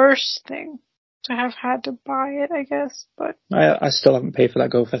the worst thing to have had to buy it, I guess, but... I still haven't paid for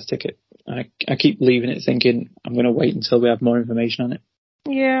that GoFest ticket. I keep leaving it thinking I'm going to wait until we have more information on it.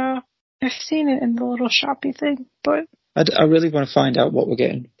 Yeah, I've seen it in the little shoppy thing, but... I really want to find out what we're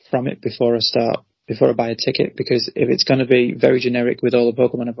getting from it before I buy a ticket, because if it's going to be very generic with all the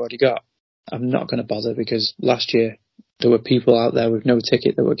Pokemon I've already got, I'm not going to bother, because last year there were people out there with no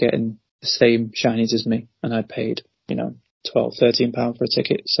ticket that were getting the same shinies as me, and I paid, £12, £13 for a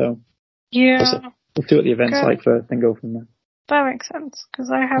ticket, so... Yeah. We'll see what the event's like first and go from there. That makes sense,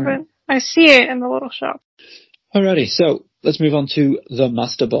 because I haven't... I see it in the little shop. Alrighty, so let's move on to the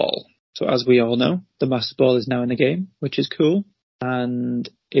Master Ball. So as we all know, the Master Ball is now in the game, which is cool. And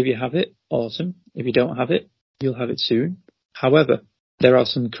if you have it, awesome. If you don't have it, you'll have it soon. However, there are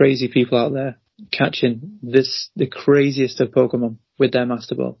some crazy people out there catching the craziest of Pokemon with their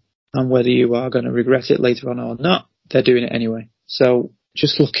Master Ball. And whether you are going to regret it later on or not, they're doing it anyway. So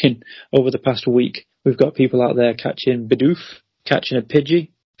just looking over the past week, we've got people out there catching Bidoof, catching a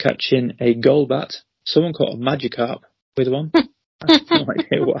Pidgey, catching a Golbat. Someone caught a Magikarp with one. I have no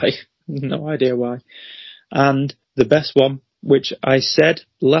idea why. No idea why. And the best one, which I said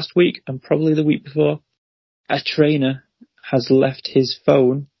last week and probably the week before, a trainer has left his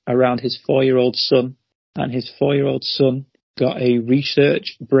phone around his 4-year-old son, and his 4-year-old son got a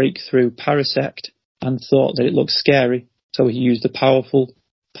research breakthrough Parasect and thought that it looked scary, so he used a powerful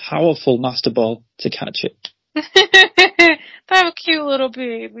Master Ball to catch it. That cute little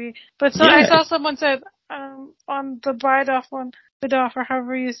baby. But I saw someone said on the Bidoof one, Bidoof or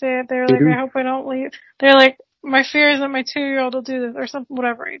however you say it, they're like, I hope I don't leave. They're like, my fear is that my 2-year-old will do this, or something,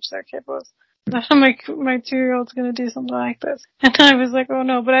 whatever age their kid was. My 2-year-old's gonna do something like this. And I was like, oh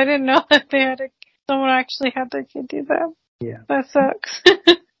no, but I didn't know that someone actually had their kid do that. Yeah. That sucks.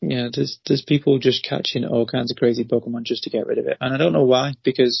 Yeah, there's people just catching all kinds of crazy Pokemon just to get rid of it. And I don't know why,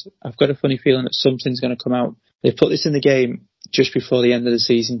 because I've got a funny feeling that something's going to come out. They put this in the game just before the end of the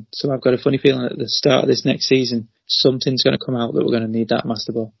season. So I've got a funny feeling at the start of this next season, something's going to come out that we're going to need that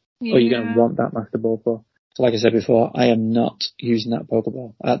Master Ball. Yeah. Or you're going to want that Master Ball for. So like I said before, I am not using that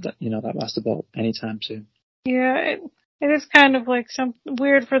Pokeball, that Master Ball anytime soon. Yeah, it is kind of like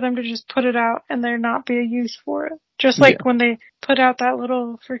weird for them to just put it out and there not be a use for it. Just like when they put out that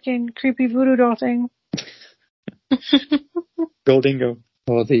little freaking creepy voodoo doll thing. Goldingo.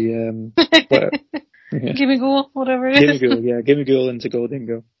 Or the, Gimmighoul, whatever it is. Gimmighoul, yeah. Gimmighoul into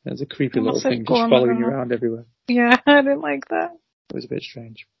Goldingo. There's a creepy little thing just following you around everywhere. Yeah, I didn't like that. It was a bit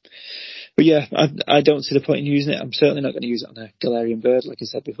strange. But yeah, I don't see the point in using it. I'm certainly not going to use it on a Galarian bird, like I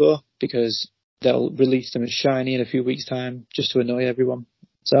said before, because they'll release them as shiny in a few weeks' time just to annoy everyone.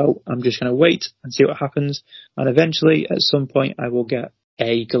 So I'm just going to wait and see what happens. And eventually, at some point, I will get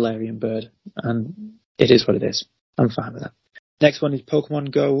a Galarian bird. And it is what it is. I'm fine with that. Next one is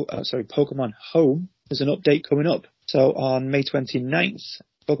Pokemon Home. There's an update coming up. So on May 29th,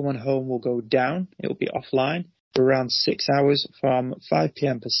 Pokemon Home will go down. It will be offline for around 6 hours from 5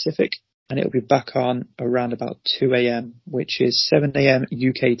 p.m. Pacific. And it will be back on around about 2 a.m., which is 7 a.m.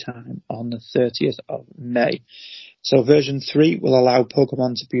 UK time on the 30th of May. So version 3 will allow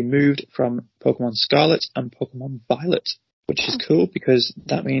Pokemon to be moved from Pokemon Scarlet and Pokemon Violet, which is cool because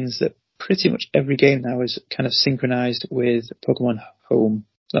that means that pretty much every game now is kind of synchronized with Pokemon Home.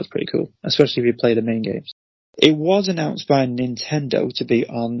 So that's pretty cool, especially if you play the main games. It was announced by Nintendo to be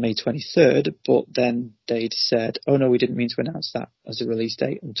on May 23rd, but then they'd said, oh no, we didn't mean to announce that as a release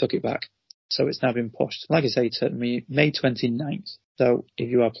date and took it back. So it's now been pushed, like I say, to May 29th. So if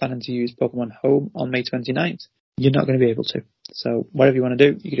you are planning to use Pokemon Home on May 29th, you're not going to be able to. So whatever you want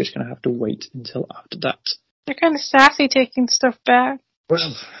to do, you're just going to have to wait until after that. They're kind of sassy taking stuff back.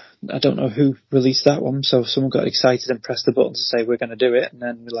 Well, I don't know who released that one, so someone got excited and pressed the button to say we're going to do it, and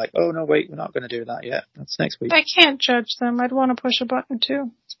then we're like, oh no, wait, we're not going to do that yet. That's next week. I can't judge them. I'd want to push a button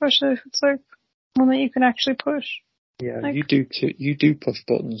too, especially if it's like one that you can actually push. Yeah, like, you do too. You do push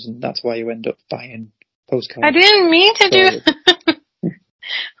buttons, and that's why you end up buying postcards. I didn't mean to do.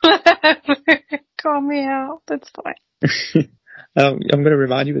 Whatever. Call me out. That's fine. I'm going to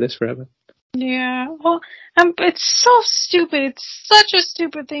remind you of this forever. Yeah. Well, it's so stupid. It's such a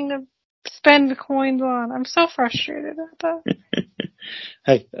stupid thing to spend coins on. I'm so frustrated at that.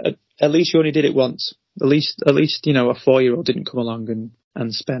 Hey, at least you only did it once. At least, a 4-year-old didn't come along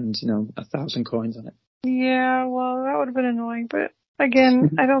and spend, 1,000 coins on it. Yeah, well, that would have been annoying, but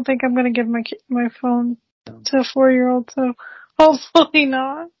again, I don't think I'm going to give my phone to a 4-year-old, so hopefully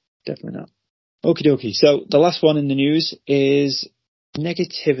not. Definitely not. Okie dokie. So the last one in the news is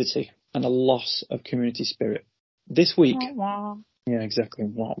negativity and a loss of community spirit. This week, yeah, exactly,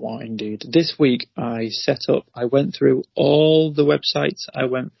 indeed. This week I went through all the websites, I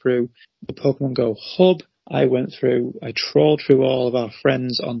went through the Pokemon Go hub, I trawled through all of our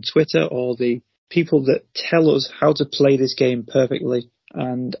friends on Twitter, all the people that tell us how to play this game perfectly,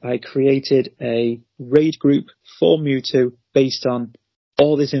 and I created a raid group for Mewtwo based on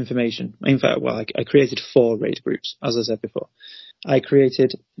all this information. In fact, I created 4 raid groups, as I said before. I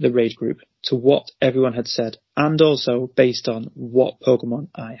created the raid group to what everyone had said, and also based on what Pokemon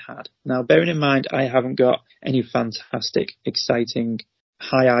I had. Now, bearing in mind, I haven't got any fantastic, exciting,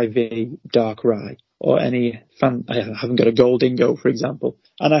 high IV Darkrai, or I haven't got a Goldingo, for example,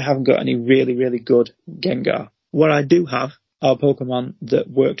 and I haven't got any really, really good Gengar. What I do have are Pokemon that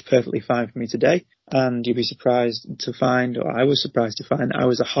worked perfectly fine for me today, and you'd be surprised to find, or I was surprised to find, I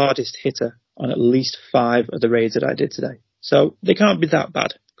was the hardest hitter on at least 5 of the raids that I did today. So they can't be that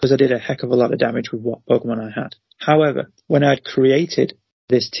bad, because I did a heck of a lot of damage with what Pokemon I had. However, when I'd created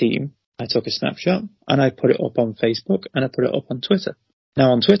this team, I took a snapshot, and I put it up on Facebook, and I put it up on Twitter.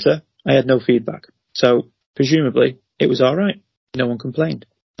 Now on Twitter, I had no feedback, so presumably it was alright. No one complained.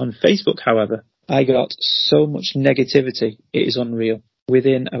 On Facebook, however, I got so much negativity, it is unreal.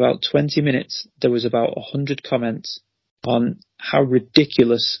 Within about 20 minutes, there was about 100 comments on how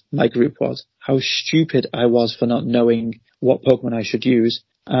ridiculous my group was, how stupid I was for not knowing what Pokemon I should use,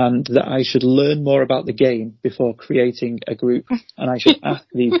 and that I should learn more about the game before creating a group, and I should ask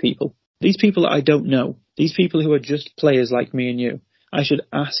these people that I don't know, these people who are just players like me and you, I should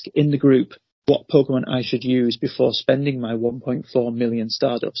ask in the group what Pokemon I should use before spending my 1.4 million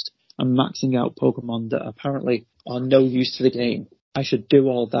Stardust and maxing out Pokemon that apparently are no use to the game. I should do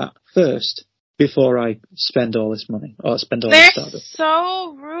all that first before I spend all this money, or spend all this Stardust. They're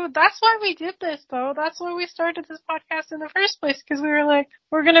so rude. That's why we did this, though. That's why we started this podcast in the first place, because we were like,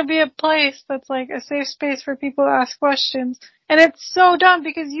 we're going to be a place that's like a safe space for people to ask questions. And it's so dumb,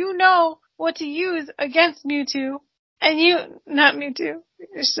 because you know what to use against Mewtwo, and not Mewtwo.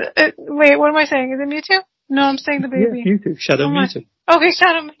 Wait, what am I saying? Is it Mewtwo? No, I'm saying the baby. Yeah, Mewtwo. Shadow Mewtwo. Okay,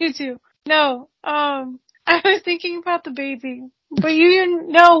 Shadow Mewtwo. No, I was thinking about the baby. But you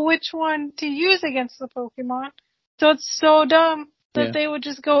know which one to use against the Pokemon. So it's so dumb that they would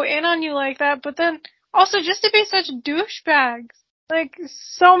just go in on you like that. But then, also, just to be such douchebags. Like,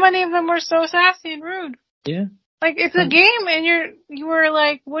 so many of them were so sassy and rude. Yeah. Like, it's a game, and you were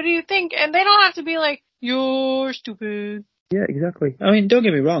like, what do you think? And they don't have to be like, you're stupid. Yeah, exactly. I mean, don't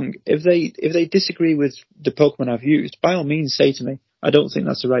get me wrong. If they disagree with the Pokemon I've used, by all means say to me, I don't think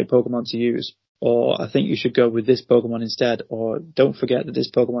that's the right Pokemon to use. or I think you should go with this Pokemon instead, or don't forget that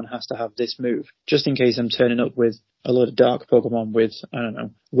this Pokemon has to have this move, just in case I'm turning up with a load of dark Pokemon with, I don't know,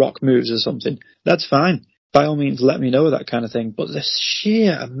 rock moves or something. That's fine. By all means, let me know that kind of thing. But the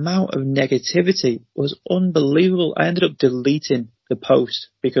sheer amount of negativity was unbelievable. I ended up deleting the post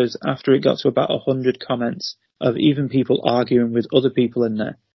because after it got to about 100 comments of even people arguing with other people in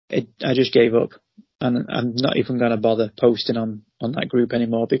there, I just gave up. And I'm not even going to bother posting on that group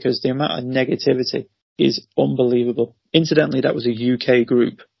anymore because the amount of negativity is unbelievable. Incidentally, that was a UK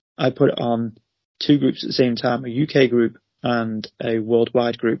group. I put it on two groups at the same time, a UK group and a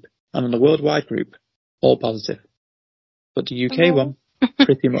worldwide group. And on the worldwide group, all positive. But the UK one,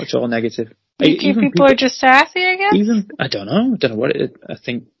 pretty much all negative. UK people are just sassy, I guess? I don't know what it is. I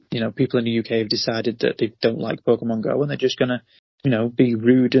think, people in the UK have decided that they don't like Pokemon Go and they're just going to, be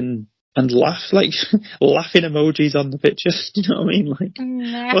rude and laugh, like laughing emojis on the pictures. You know what I mean? Like,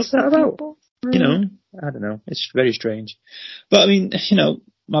 nasty what's that about? People. I don't know. It's very strange. But I mean,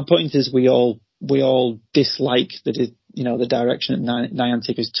 my point is we all dislike the direction that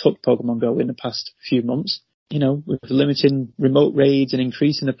Niantic has took Pokemon Go in the past few months. With limiting remote raids and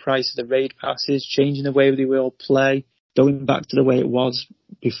increasing the price of the raid passes, changing the way we all play, going back to the way it was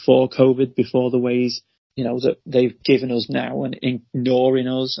before COVID, before the ways, that they've given us now and ignoring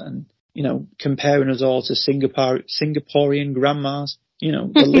us and, comparing us all to Singaporean grandmas. The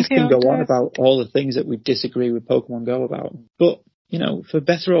list can go on about all the things that we disagree with Pokemon Go about. But, for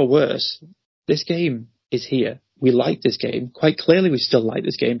better or worse, this game is here. We like this game. Quite clearly we still like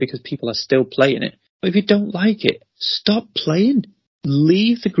this game because people are still playing it. But if you don't like it, stop playing.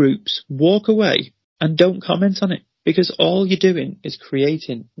 Leave the groups, walk away, and don't comment on it. Because all you're doing is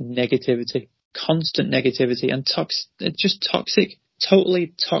creating negativity, constant negativity, and just toxic,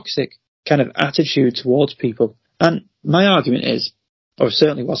 totally toxic kind of attitude towards people. And my argument is, or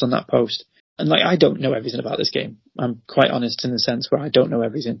certainly was on that post, and I don't know everything about this game. I'm quite honest in the sense where I don't know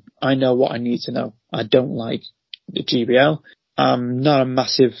everything. I know what I need to know. I don't like the GBL. I'm not a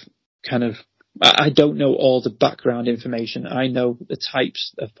massive I don't know all the background information. I know the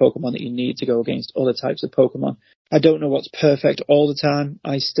types of Pokemon that you need to go against other types of Pokemon. I don't know what's perfect all the time.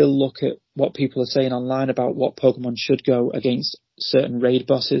 I still look at what people are saying online about what Pokemon should go against certain raid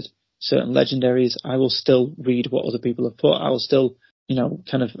bosses, certain legendaries. I will still read what other people have put. I will still,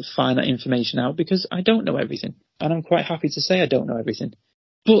 kind of find that information out because I don't know everything. And I'm quite happy to say I don't know everything.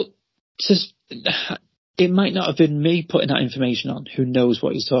 But it might not have been me putting that information on who knows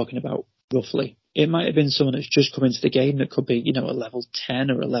what he's talking about. Roughly. It might have been someone that's just come into the game that could be, a level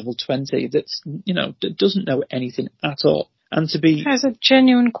 10 or a level 20 that's, that doesn't know anything at all. And to be... Has a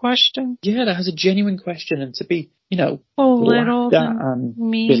genuine question. Yeah, that has a genuine question. And to be, belittled and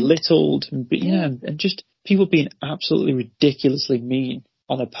belittled and just people being absolutely ridiculously mean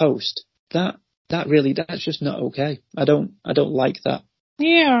on a post. That's just not okay. I don't like that.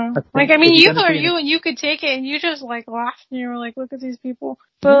 Yeah. You could take it and you just laughed and you were like, look at these people.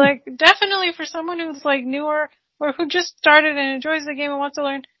 But definitely for someone who's newer or who just started and enjoys the game and wants to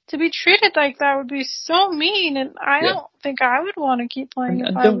learn, to be treated like that would be so mean, and I don't think I would want to keep playing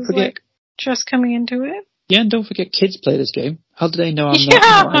if I was just coming into it. Yeah, and don't forget kids play this game. How do they know I'm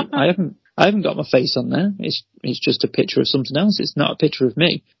not? I haven't got my face on there. It's just a picture of something else. It's not a picture of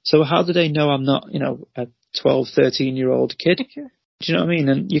me. So how do they know I'm not, a 12, 13-year-old kid? Do you know what I mean?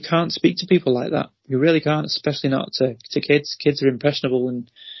 And you can't speak to people like that. You really can't, especially not to kids. Kids are impressionable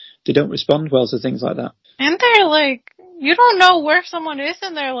and they don't respond well to things like that. And they're you don't know where someone is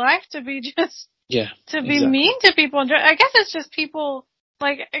in their life to be be mean to people. I guess it's just people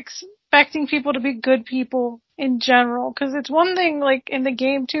expecting people to be good people in general. Because it's one thing in the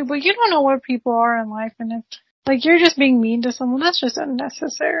game too, but you don't know where people are in life, and if you're just being mean to someone, that's just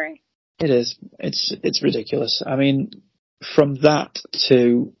unnecessary. It is. It's ridiculous. I mean, from that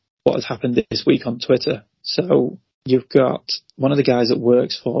to what has happened this week on Twitter. So you've got one of the guys that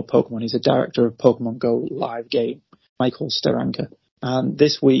works for Pokemon. He's a director of Pokemon Go live game, Michael Steranka. And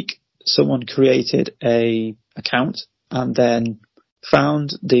this week, someone created a account and then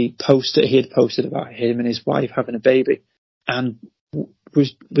found the post that he had posted about him and his wife having a baby. And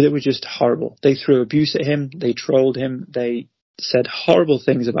it was just horrible. They threw abuse at him. They trolled him. They said horrible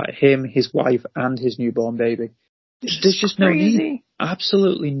things about him, his wife, and his newborn baby. There's just no need.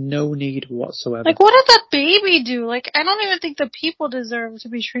 Absolutely no need whatsoever. What did the baby do? I don't even think the people deserve to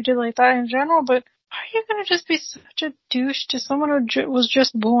be treated like that in general, but are you going to just be such a douche to someone who was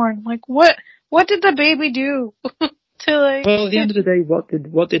just born? What did the baby do? Well, at the end of the day,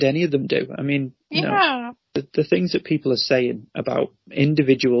 what did any of them do? I mean, the things that people are saying about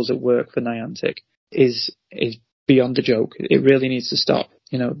individuals that work for Niantic is beyond a joke. It really needs to stop.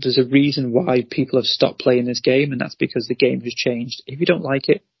 there's a reason why people have stopped playing this game, and that's because the game has changed. If you don't like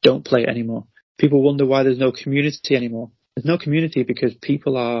it, don't play it anymore. People wonder why there's no community anymore. There's no community because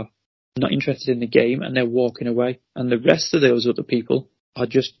people are not interested in the game and they're walking away. And the rest of those other people are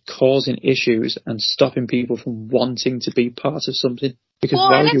just causing issues and stopping people from wanting to be part of something. Because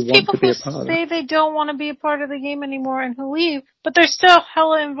why would you want to be a part of it? People who say they don't want to be a part of the game anymore and who leave, but they're still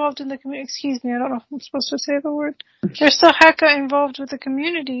hella involved in the community. Excuse me, I don't know if I'm supposed to say the word. They're still hecka involved with the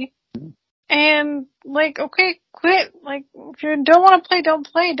community. And, okay, quit. If you don't want to play, don't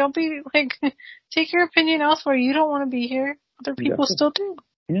play. Don't be, take your opinion elsewhere. You don't want to be here. Other people still do.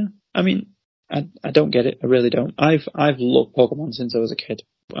 Yeah. I mean, I don't get it. I really don't. I've loved Pokemon since I was a kid.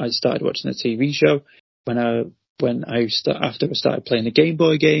 I started watching the TV show after I started playing the Game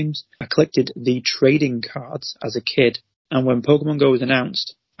Boy games. I collected the trading cards as a kid, and when Pokemon Go was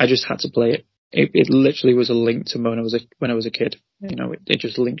announced, I just had to play it. It literally was a link to when I was a kid. It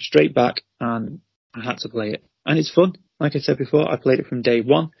just linked straight back, and I had to play it. And it's fun. Like I said before, I played it from day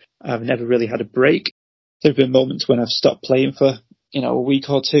one. I've never really had a break. There have been moments when I've stopped playing for, a week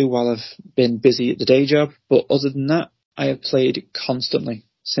or two while I've been busy at the day job. But other than that, I have played constantly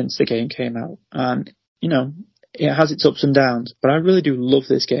since the game came out. And, it has its ups and downs, but I really do love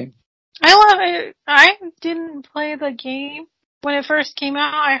this game. I love it. I didn't play the game when it first came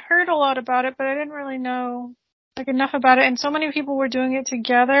out. I heard a lot about it, but I didn't really know enough about it. And so many people were doing it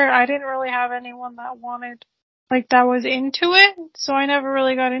together. I didn't really have anyone that wanted, that was into it. So I never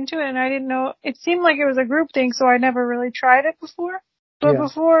really got into it, and I didn't know. It seemed like it was a group thing, so I never really tried it before. But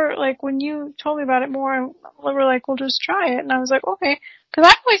before, when you told me about it more, we were like, we'll just try it. And I was like, okay. Cause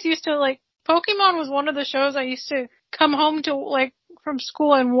I always used to, Pokemon was one of the shows I used to come home to, from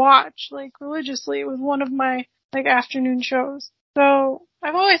school and watch, religiously. It was one of my, afternoon shows. So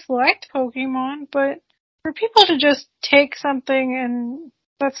I've always liked Pokemon, but for people to just take something and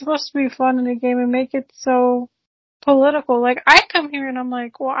that's supposed to be fun in a game and make it so political, I come here and I'm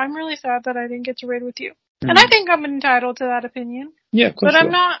like, well, I'm really sad that I didn't get to raid with you. Mm-hmm. And I think I'm entitled to that opinion. Yeah, of course. But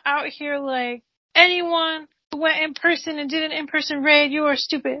I'm not out here anyone who went in person and did an in-person raid, you are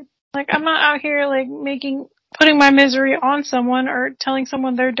stupid. I'm not out here, putting my misery on someone or telling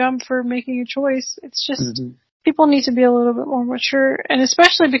someone they're dumb for making a choice. It's just, people need to be a little bit more mature, and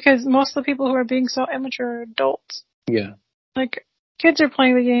especially because most of the people who are being so immature are adults. Yeah. Kids are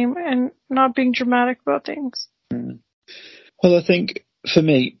playing the game and not being dramatic about things. Mm. Well, I think, for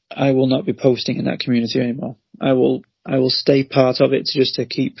me, I will not be posting in that community anymore. I will stay part of it just to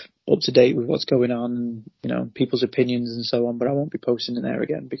keep up to date with what's going on and, people's opinions and so on, but I won't be posting in there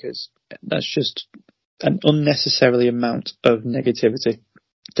again because that's just an unnecessarily amount of negativity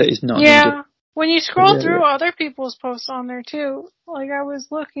that is not needed. When you scroll through other people's posts on there too, I was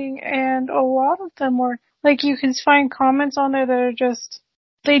looking and a lot of them were, you can find comments on there that are just,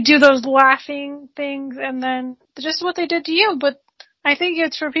 they do those laughing things and then just what they did to you, but I think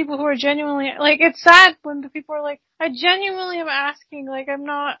it's for people who are genuinely, it's sad when the people are I genuinely am asking, I'm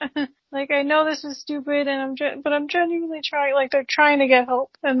not, I know this is stupid and but I'm genuinely trying, they're trying to get help,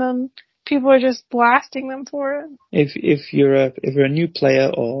 and then people are just blasting them for it. If you're a new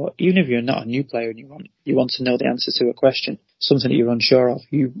player, or even if you're not a new player and you want to know the answer to a question, something that you're unsure of,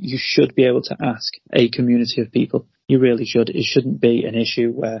 you should be able to ask a community of people. You really should. It shouldn't be an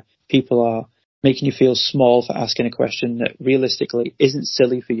issue where people are making you feel small for asking a question that realistically isn't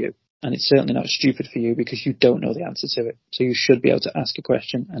silly for you. And it's certainly not stupid for you because you don't know the answer to it. So you should be able to ask a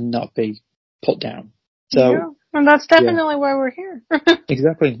question and not be put down. So, and that's definitely why we're here.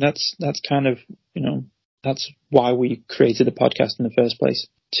 Exactly. That's kind of, that's why we created the podcast in the first place,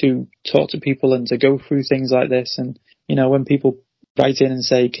 to talk to people and to go through things like this. And, when people write in and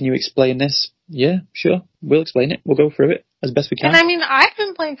say, can you explain this? Yeah, sure. We'll explain it. We'll go through it as best we can. And I've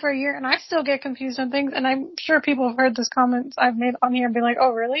been playing for a year and I still get confused on things, and I'm sure people have heard those comments I've made on here and be like,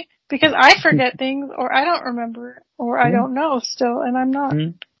 oh really? Because I forget things, or I don't remember, or I don't know still, and I'm not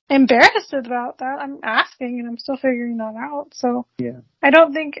embarrassed about that. I'm asking and I'm still figuring that out. So I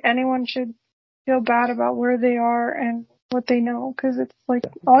don't think anyone should feel bad about where they are and what they know, because it's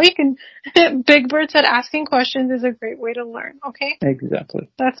all you can. Big Bird said asking questions is a great way to learn. Okay, exactly.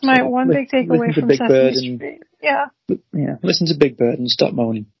 That's my one big takeaway from Sesame Street. Yeah, listen to Big Bird and stop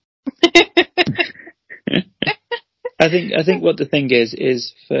moaning. I think what the thing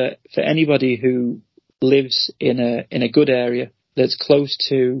is for anybody who lives in a good area that's close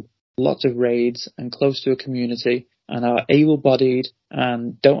to lots of raids and close to a community and are able-bodied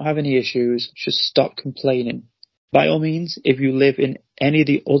and don't have any issues, just stop complaining. By all means, if you live in any of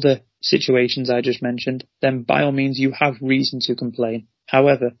the other situations I just mentioned, then by all means you have reason to complain.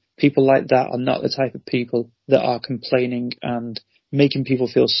 However, people like that are not the type of people that are complaining and making people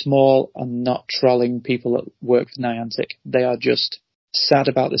feel small and not trolling people that work for Niantic. They are just sad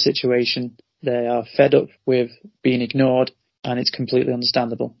about the situation. They are fed up with being ignored, and it's completely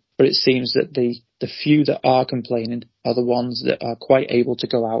understandable. But it seems that the few that are complaining are the ones that are quite able to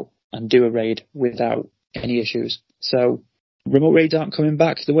go out and do a raid without any issues. So remote raids aren't coming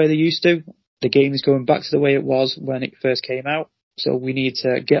back the way they used to. The game is going back to the way it was when it first came out. So we need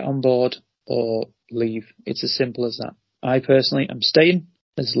to get on board or leave. It's as simple as that. I personally am staying.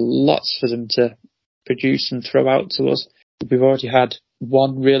 There's lots for them to produce and throw out to us. We've already had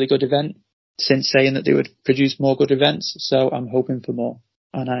one really good event since saying that they would produce more good events. So I'm hoping for more.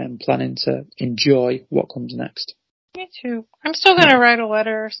 And I am planning to enjoy what comes next. Me too. I'm still gonna write a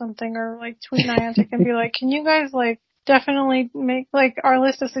letter or something, or like tweet Niantic and be like, can you guys like definitely make like our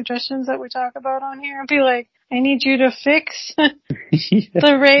list of suggestions that we talk about on here and be like, I need you to fix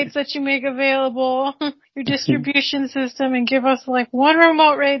the raids that you make available, your distribution system, and give us like one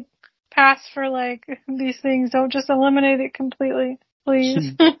remote raid pass for like these things. Don't just eliminate it completely,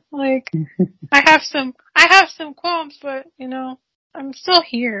 please. Like, I have some qualms, but you know, I'm still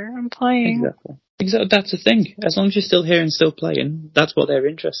here. I'm playing. Exactly. That's the thing. As long as you're still here and still playing, that's what they're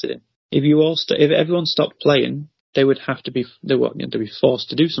interested in. If everyone stopped playing, they would have to be they'd be forced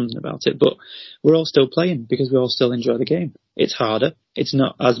to do something about it. But we're all still playing because we all still enjoy the game. It's harder. It's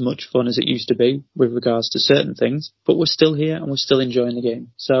not as much fun as it used to be with regards to certain things, but we're still here and we're still enjoying the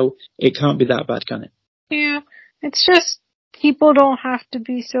game. So it can't be that bad, can it? Yeah. It's just people don't have to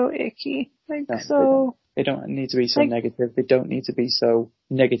be so icky. Like, no, so they don't need to be so negative. They don't need to be so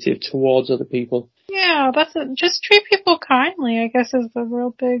negative towards other people. Yeah, that's it. Just treat people kindly, I guess, is the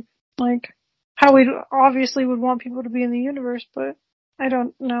real big, like, how we obviously would want people to be in the universe, but I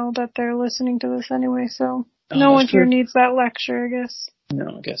don't know that they're listening to this anyway, so no one here needs that lecture, I guess.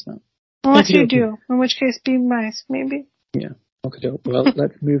 No, I guess not. Unless you do, in which case be nice, maybe. Yeah, okay. Well,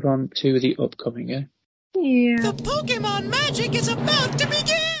 let's move on to the upcoming, yeah? Yeah. The Pokemon magic is about to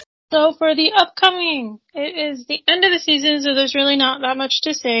begin! So for the upcoming, it is the end of the season, so there's really not that much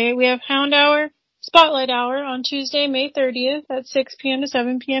to say. We have Hound Hour, Spotlight Hour on Tuesday, May 30th at 6 p.m. to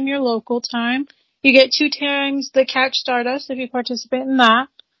 7 p.m. your local time. You get 2 times the Catch Stardust if you participate in that.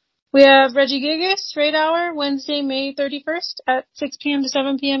 We have Regigigas Raid Hour Wednesday, May 31st at 6 p.m. to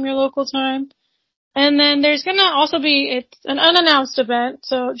 7 p.m. your local time. And then there's gonna also be, it's an unannounced event,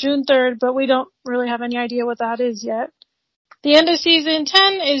 so June 3rd, but we don't really have any idea what that is yet. The end of season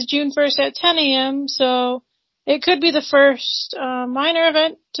 10 is June 1st at 10 a.m., so it could be the first minor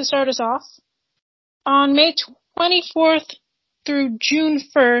event to start us off. On May 24th through June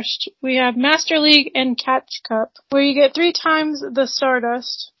 1st, we have Master League and Catch Cup, where you get 3 times the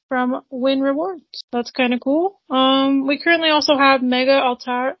Stardust from Win Rewards. That's kind of cool. We currently also have Mega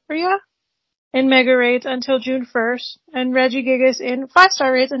Altaria in Mega Raids until June 1st, and Regigigas in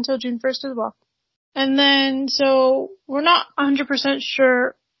 5-star raids until June 1st as well. And then, so, we're not 100%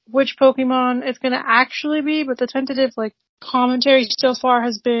 sure which Pokemon it's gonna actually be, but the tentative, commentary so far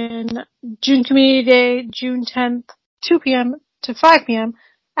has been June Community Day, June 10th, 2 p.m. to 5 p.m.,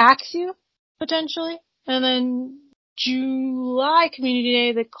 Axew, potentially. And then July Community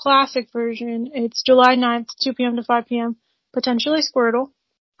Day, the classic version, it's July 9th, 2 p.m. to 5 p.m., potentially Squirtle.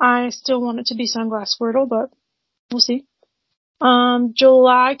 I still want it to be Sunglass Squirtle, but we'll see.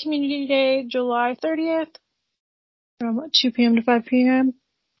 July Community Day, July 30th, from 2 p.m. to 5 p.m.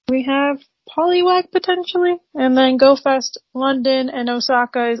 We have Poliwag potentially, and then Go Fest London and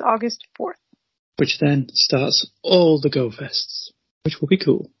Osaka is August 4th. Which then starts all the Go Fests, which will be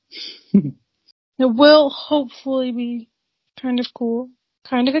cool. It will hopefully be kind of cool,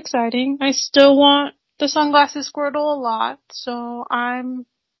 kind of exciting. I still want the Sunglasses Squirtle a lot, so I'm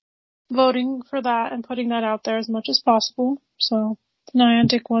voting for that and putting that out there as much as possible. So if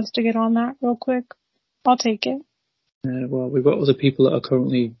Niantic wants to get on that real quick, I'll take it. Well, we've got other people that are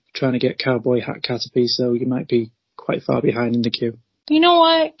currently trying to get Cowboy Hat Caterpie, so you might be quite far behind in the queue. You know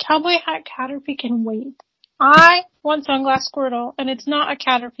what? Cowboy Hat Caterpie can wait. I want Sunglass Squirtle, and it's not a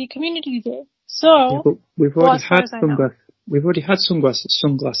Caterpie Community Day. So, yeah, but we've already had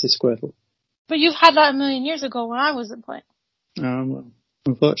Sunglasses Squirtle. But you've had that a million years ago when I wasn't playing. Well,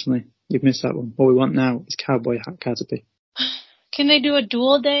 unfortunately, you've missed that one. What we want now is Cowboy Hat Caterpie. Can they do a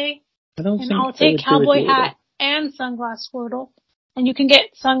dual day? I don't think I'll take Cowboy Hat and Sunglass Squirtle, and you can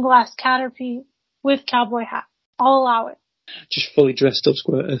get Sunglass Caterpie with Cowboy Hat. I'll allow it. Just fully dressed up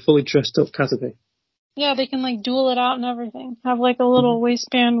Caterpie. Yeah, they can duel it out and everything. Have a little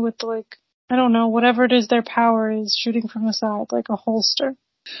waistband with I don't know, whatever it is their power is shooting from the side, like a holster.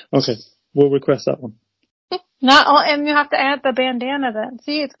 Okay, we'll request that one. Not all, and you have to add the bandana then.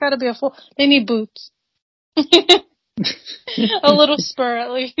 See, it's gotta be a full, they need boots. A little spur,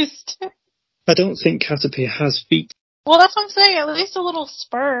 at least. I don't think Caterpie has feet. Well, that's what I'm saying. At least a little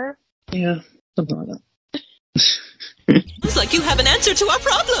spur. Yeah, something like that. Looks like you have an answer to our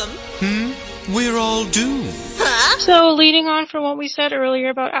problem. We're all doomed. Huh? So, leading on from what we said earlier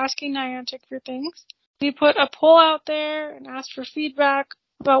about asking Niantic for things, we put a poll out there and asked for feedback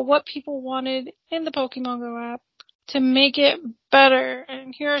about what people wanted in the Pokemon Go app to make it better.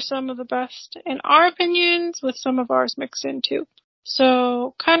 And here are some of the best, in our opinions, with some of ours mixed in too.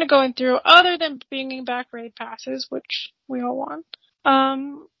 So, kind of going through, other than bringing back raid passes, which we all want,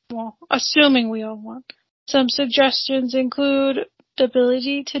 well, assuming we all want, some suggestions include the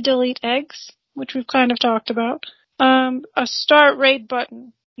ability to delete eggs, which we've kind of talked about, a start raid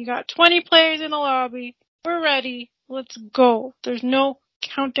button. You got 20 players in the lobby. We're ready. Let's go. There's no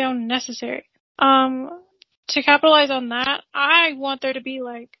countdown necessary. To capitalize on that, I want there to be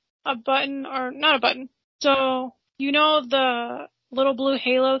like a button, or not a button. So, you know the little blue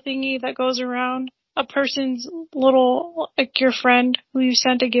halo thingy that goes around a person's little, like your friend who you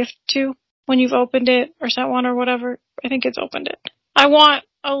sent a gift to when you've opened it or sent one or whatever? I think it's opened it. I want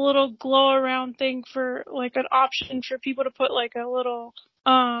a little glow around thing for like an option for people to put like a little,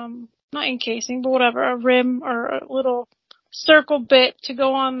 not encasing, but whatever, a rim or a little circle bit to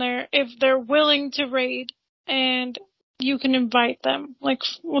go on there if they're willing to raid, and you can invite them. Like,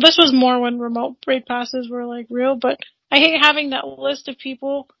 well, this was more when remote raid passes were like real, but I hate having that list of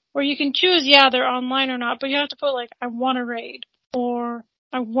people where you can choose, yeah, they're online or not, but you have to put like, I want to raid, or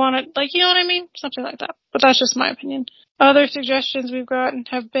I want to, like, you know what I mean? Something like that. But that's just my opinion. Other suggestions we've gotten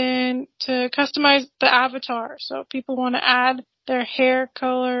have been to customize the avatar. So if people want to add their hair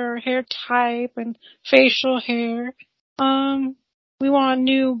color or hair type and facial hair. We want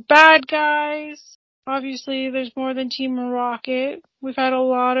new bad guys. Obviously, there's more than Team Rocket. We've had a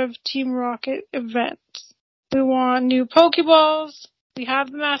lot of Team Rocket events. We want new Pokeballs. We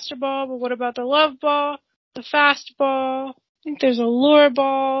have the Master Ball, but what about the Love Ball, the Fast Ball? I think there's a Lure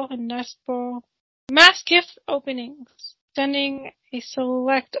Ball, a Nest Ball. Mass gift openings. Sending a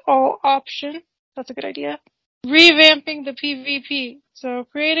select all option. That's a good idea. Revamping the PvP. So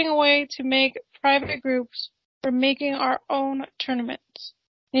creating a way to make private groups for making our own tournaments.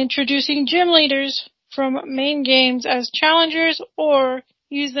 Introducing gym leaders from main games as challengers, or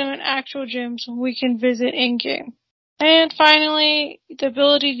use them in actual gyms we can visit in-game. And finally, the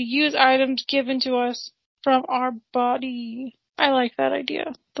ability to use items given to us from our buddy. I like that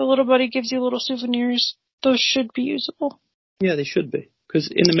idea. The little buddy gives you little souvenirs. Those should be usable. Yeah, they should be. Because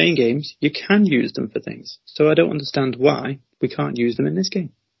in the main games, you can use them for things. So I don't understand why we can't use them in this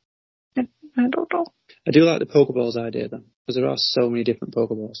game. I don't know. I do like the Pokeballs idea, though, because there are so many different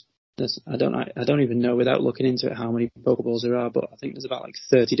Pokeballs. I don't even know without looking into it how many Pokeballs there are, but I think there's about like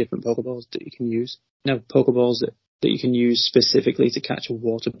 30 different Pokeballs that you can use. You know, Pokeballs that you can use specifically to catch a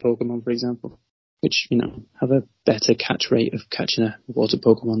water Pokemon, for example, which, you know, have a better catch rate of catching a water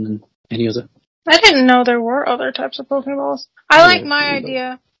Pokemon than any other. I didn't know there were other types of Pokeballs. I like my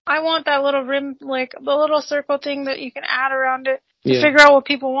idea. I want that little rim, like the little circle thing that you can add around it to figure out what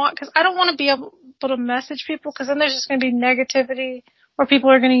people want, because I don't want to be able to message people, because then there's just going to be negativity, or people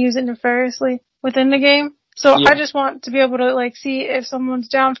are going to use it nefariously within the game. So I just want to be able to like see if someone's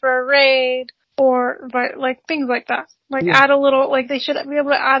down for a raid, or but like things like that. Like add a little, like they should be able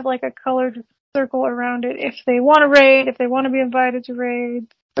to add like a colored circle around it if they want to raid, if they want to be invited to raid.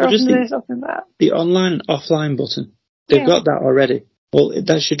 Or just the online and offline button. They've got that already. Well,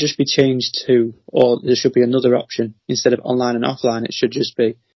 that should just be changed to, or there should be another option. Instead of online and offline, it should just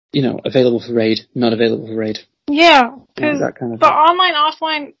be, you know, available for raid, not available for raid. Yeah, because that kind of the online,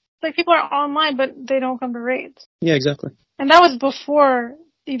 offline, like people are online, but they don't come to raids. Yeah, exactly. And that was before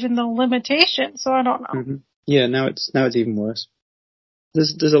even the limitation, so I don't know. Mm-hmm. Yeah, now it's even worse.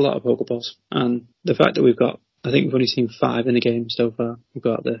 There's a lot of Pokeballs, and the fact that we've got, I think we've only seen 5 in the game so far. We've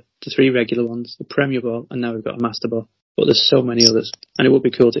got the 3 regular ones, the Premier Ball, and now we've got a Master Ball. But there's so many others, and it would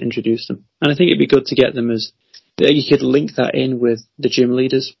be cool to introduce them. And I think it'd be good to get them as, you could link that in with the gym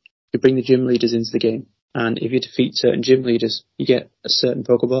leaders. You bring the gym leaders into the game, and if you defeat certain gym leaders, you get a certain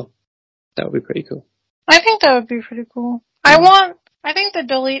Pokeball. That would be pretty cool. I think that would be pretty cool. I think the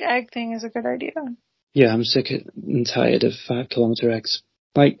delete egg thing is a good idea. Yeah, I'm sick and tired of 5-kilometer eggs.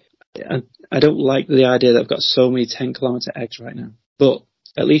 Like, I don't like the idea that I've got so many 10-kilometer eggs right now. But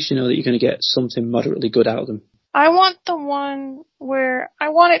at least you know that you're going to get something moderately good out of them. I want the one where I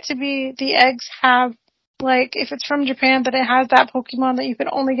want it to be the eggs have, like, if it's from Japan, that it has that Pokemon that you can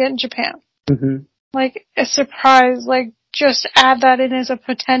only get in Japan. Mm-hmm. Like, a surprise, like, just add that in as a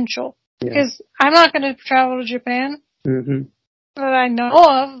potential. Because I'm not going to travel to Japan. Mm-hmm. that I know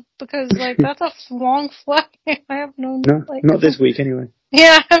of, because, like, that's a long flight. I have no, No, like... not this week anyway.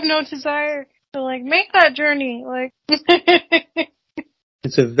 Yeah, I have no desire to, like, make that journey. Like...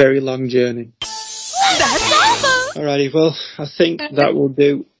 It's a very long journey. That's awesome! Alrighty, well, I think that will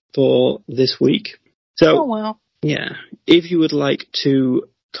do for this week. So, Oh, well. yeah, if you would like to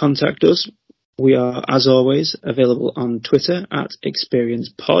contact us, we are, as always, available on Twitter at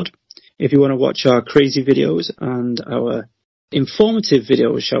ExperiencePod. If you want to watch our crazy videos and our informative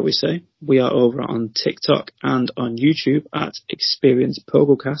videos, shall we say, we are over on TikTok and on YouTube at Experience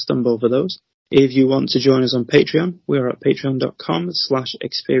PogoCast on both of those. If you want to join us on Patreon, we are at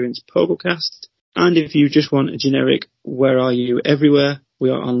patreon.com/experiencepogocast. And if you just want a generic Where Are You Everywhere, we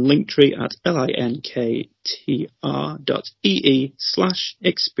are on Linktree at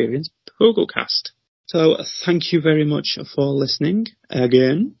linktr.ee/experiencepogocast. So thank you very much for listening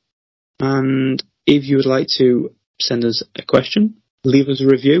again. And if you would like to send us a question, leave us a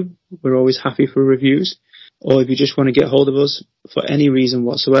review. We're always happy for reviews. Or if you just want to get hold of us for any reason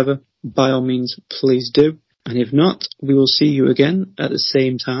whatsoever, by all means, please do. And if not, we will see you again at the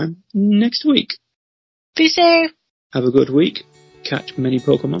same time next week. Be safe. Have a good week, catch many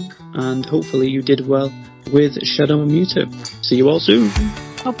Pokemon, and hopefully you did well with Shadow and Mewtwo. See you all soon.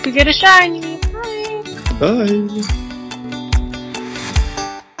 Hope you get a shiny. Bye. Bye.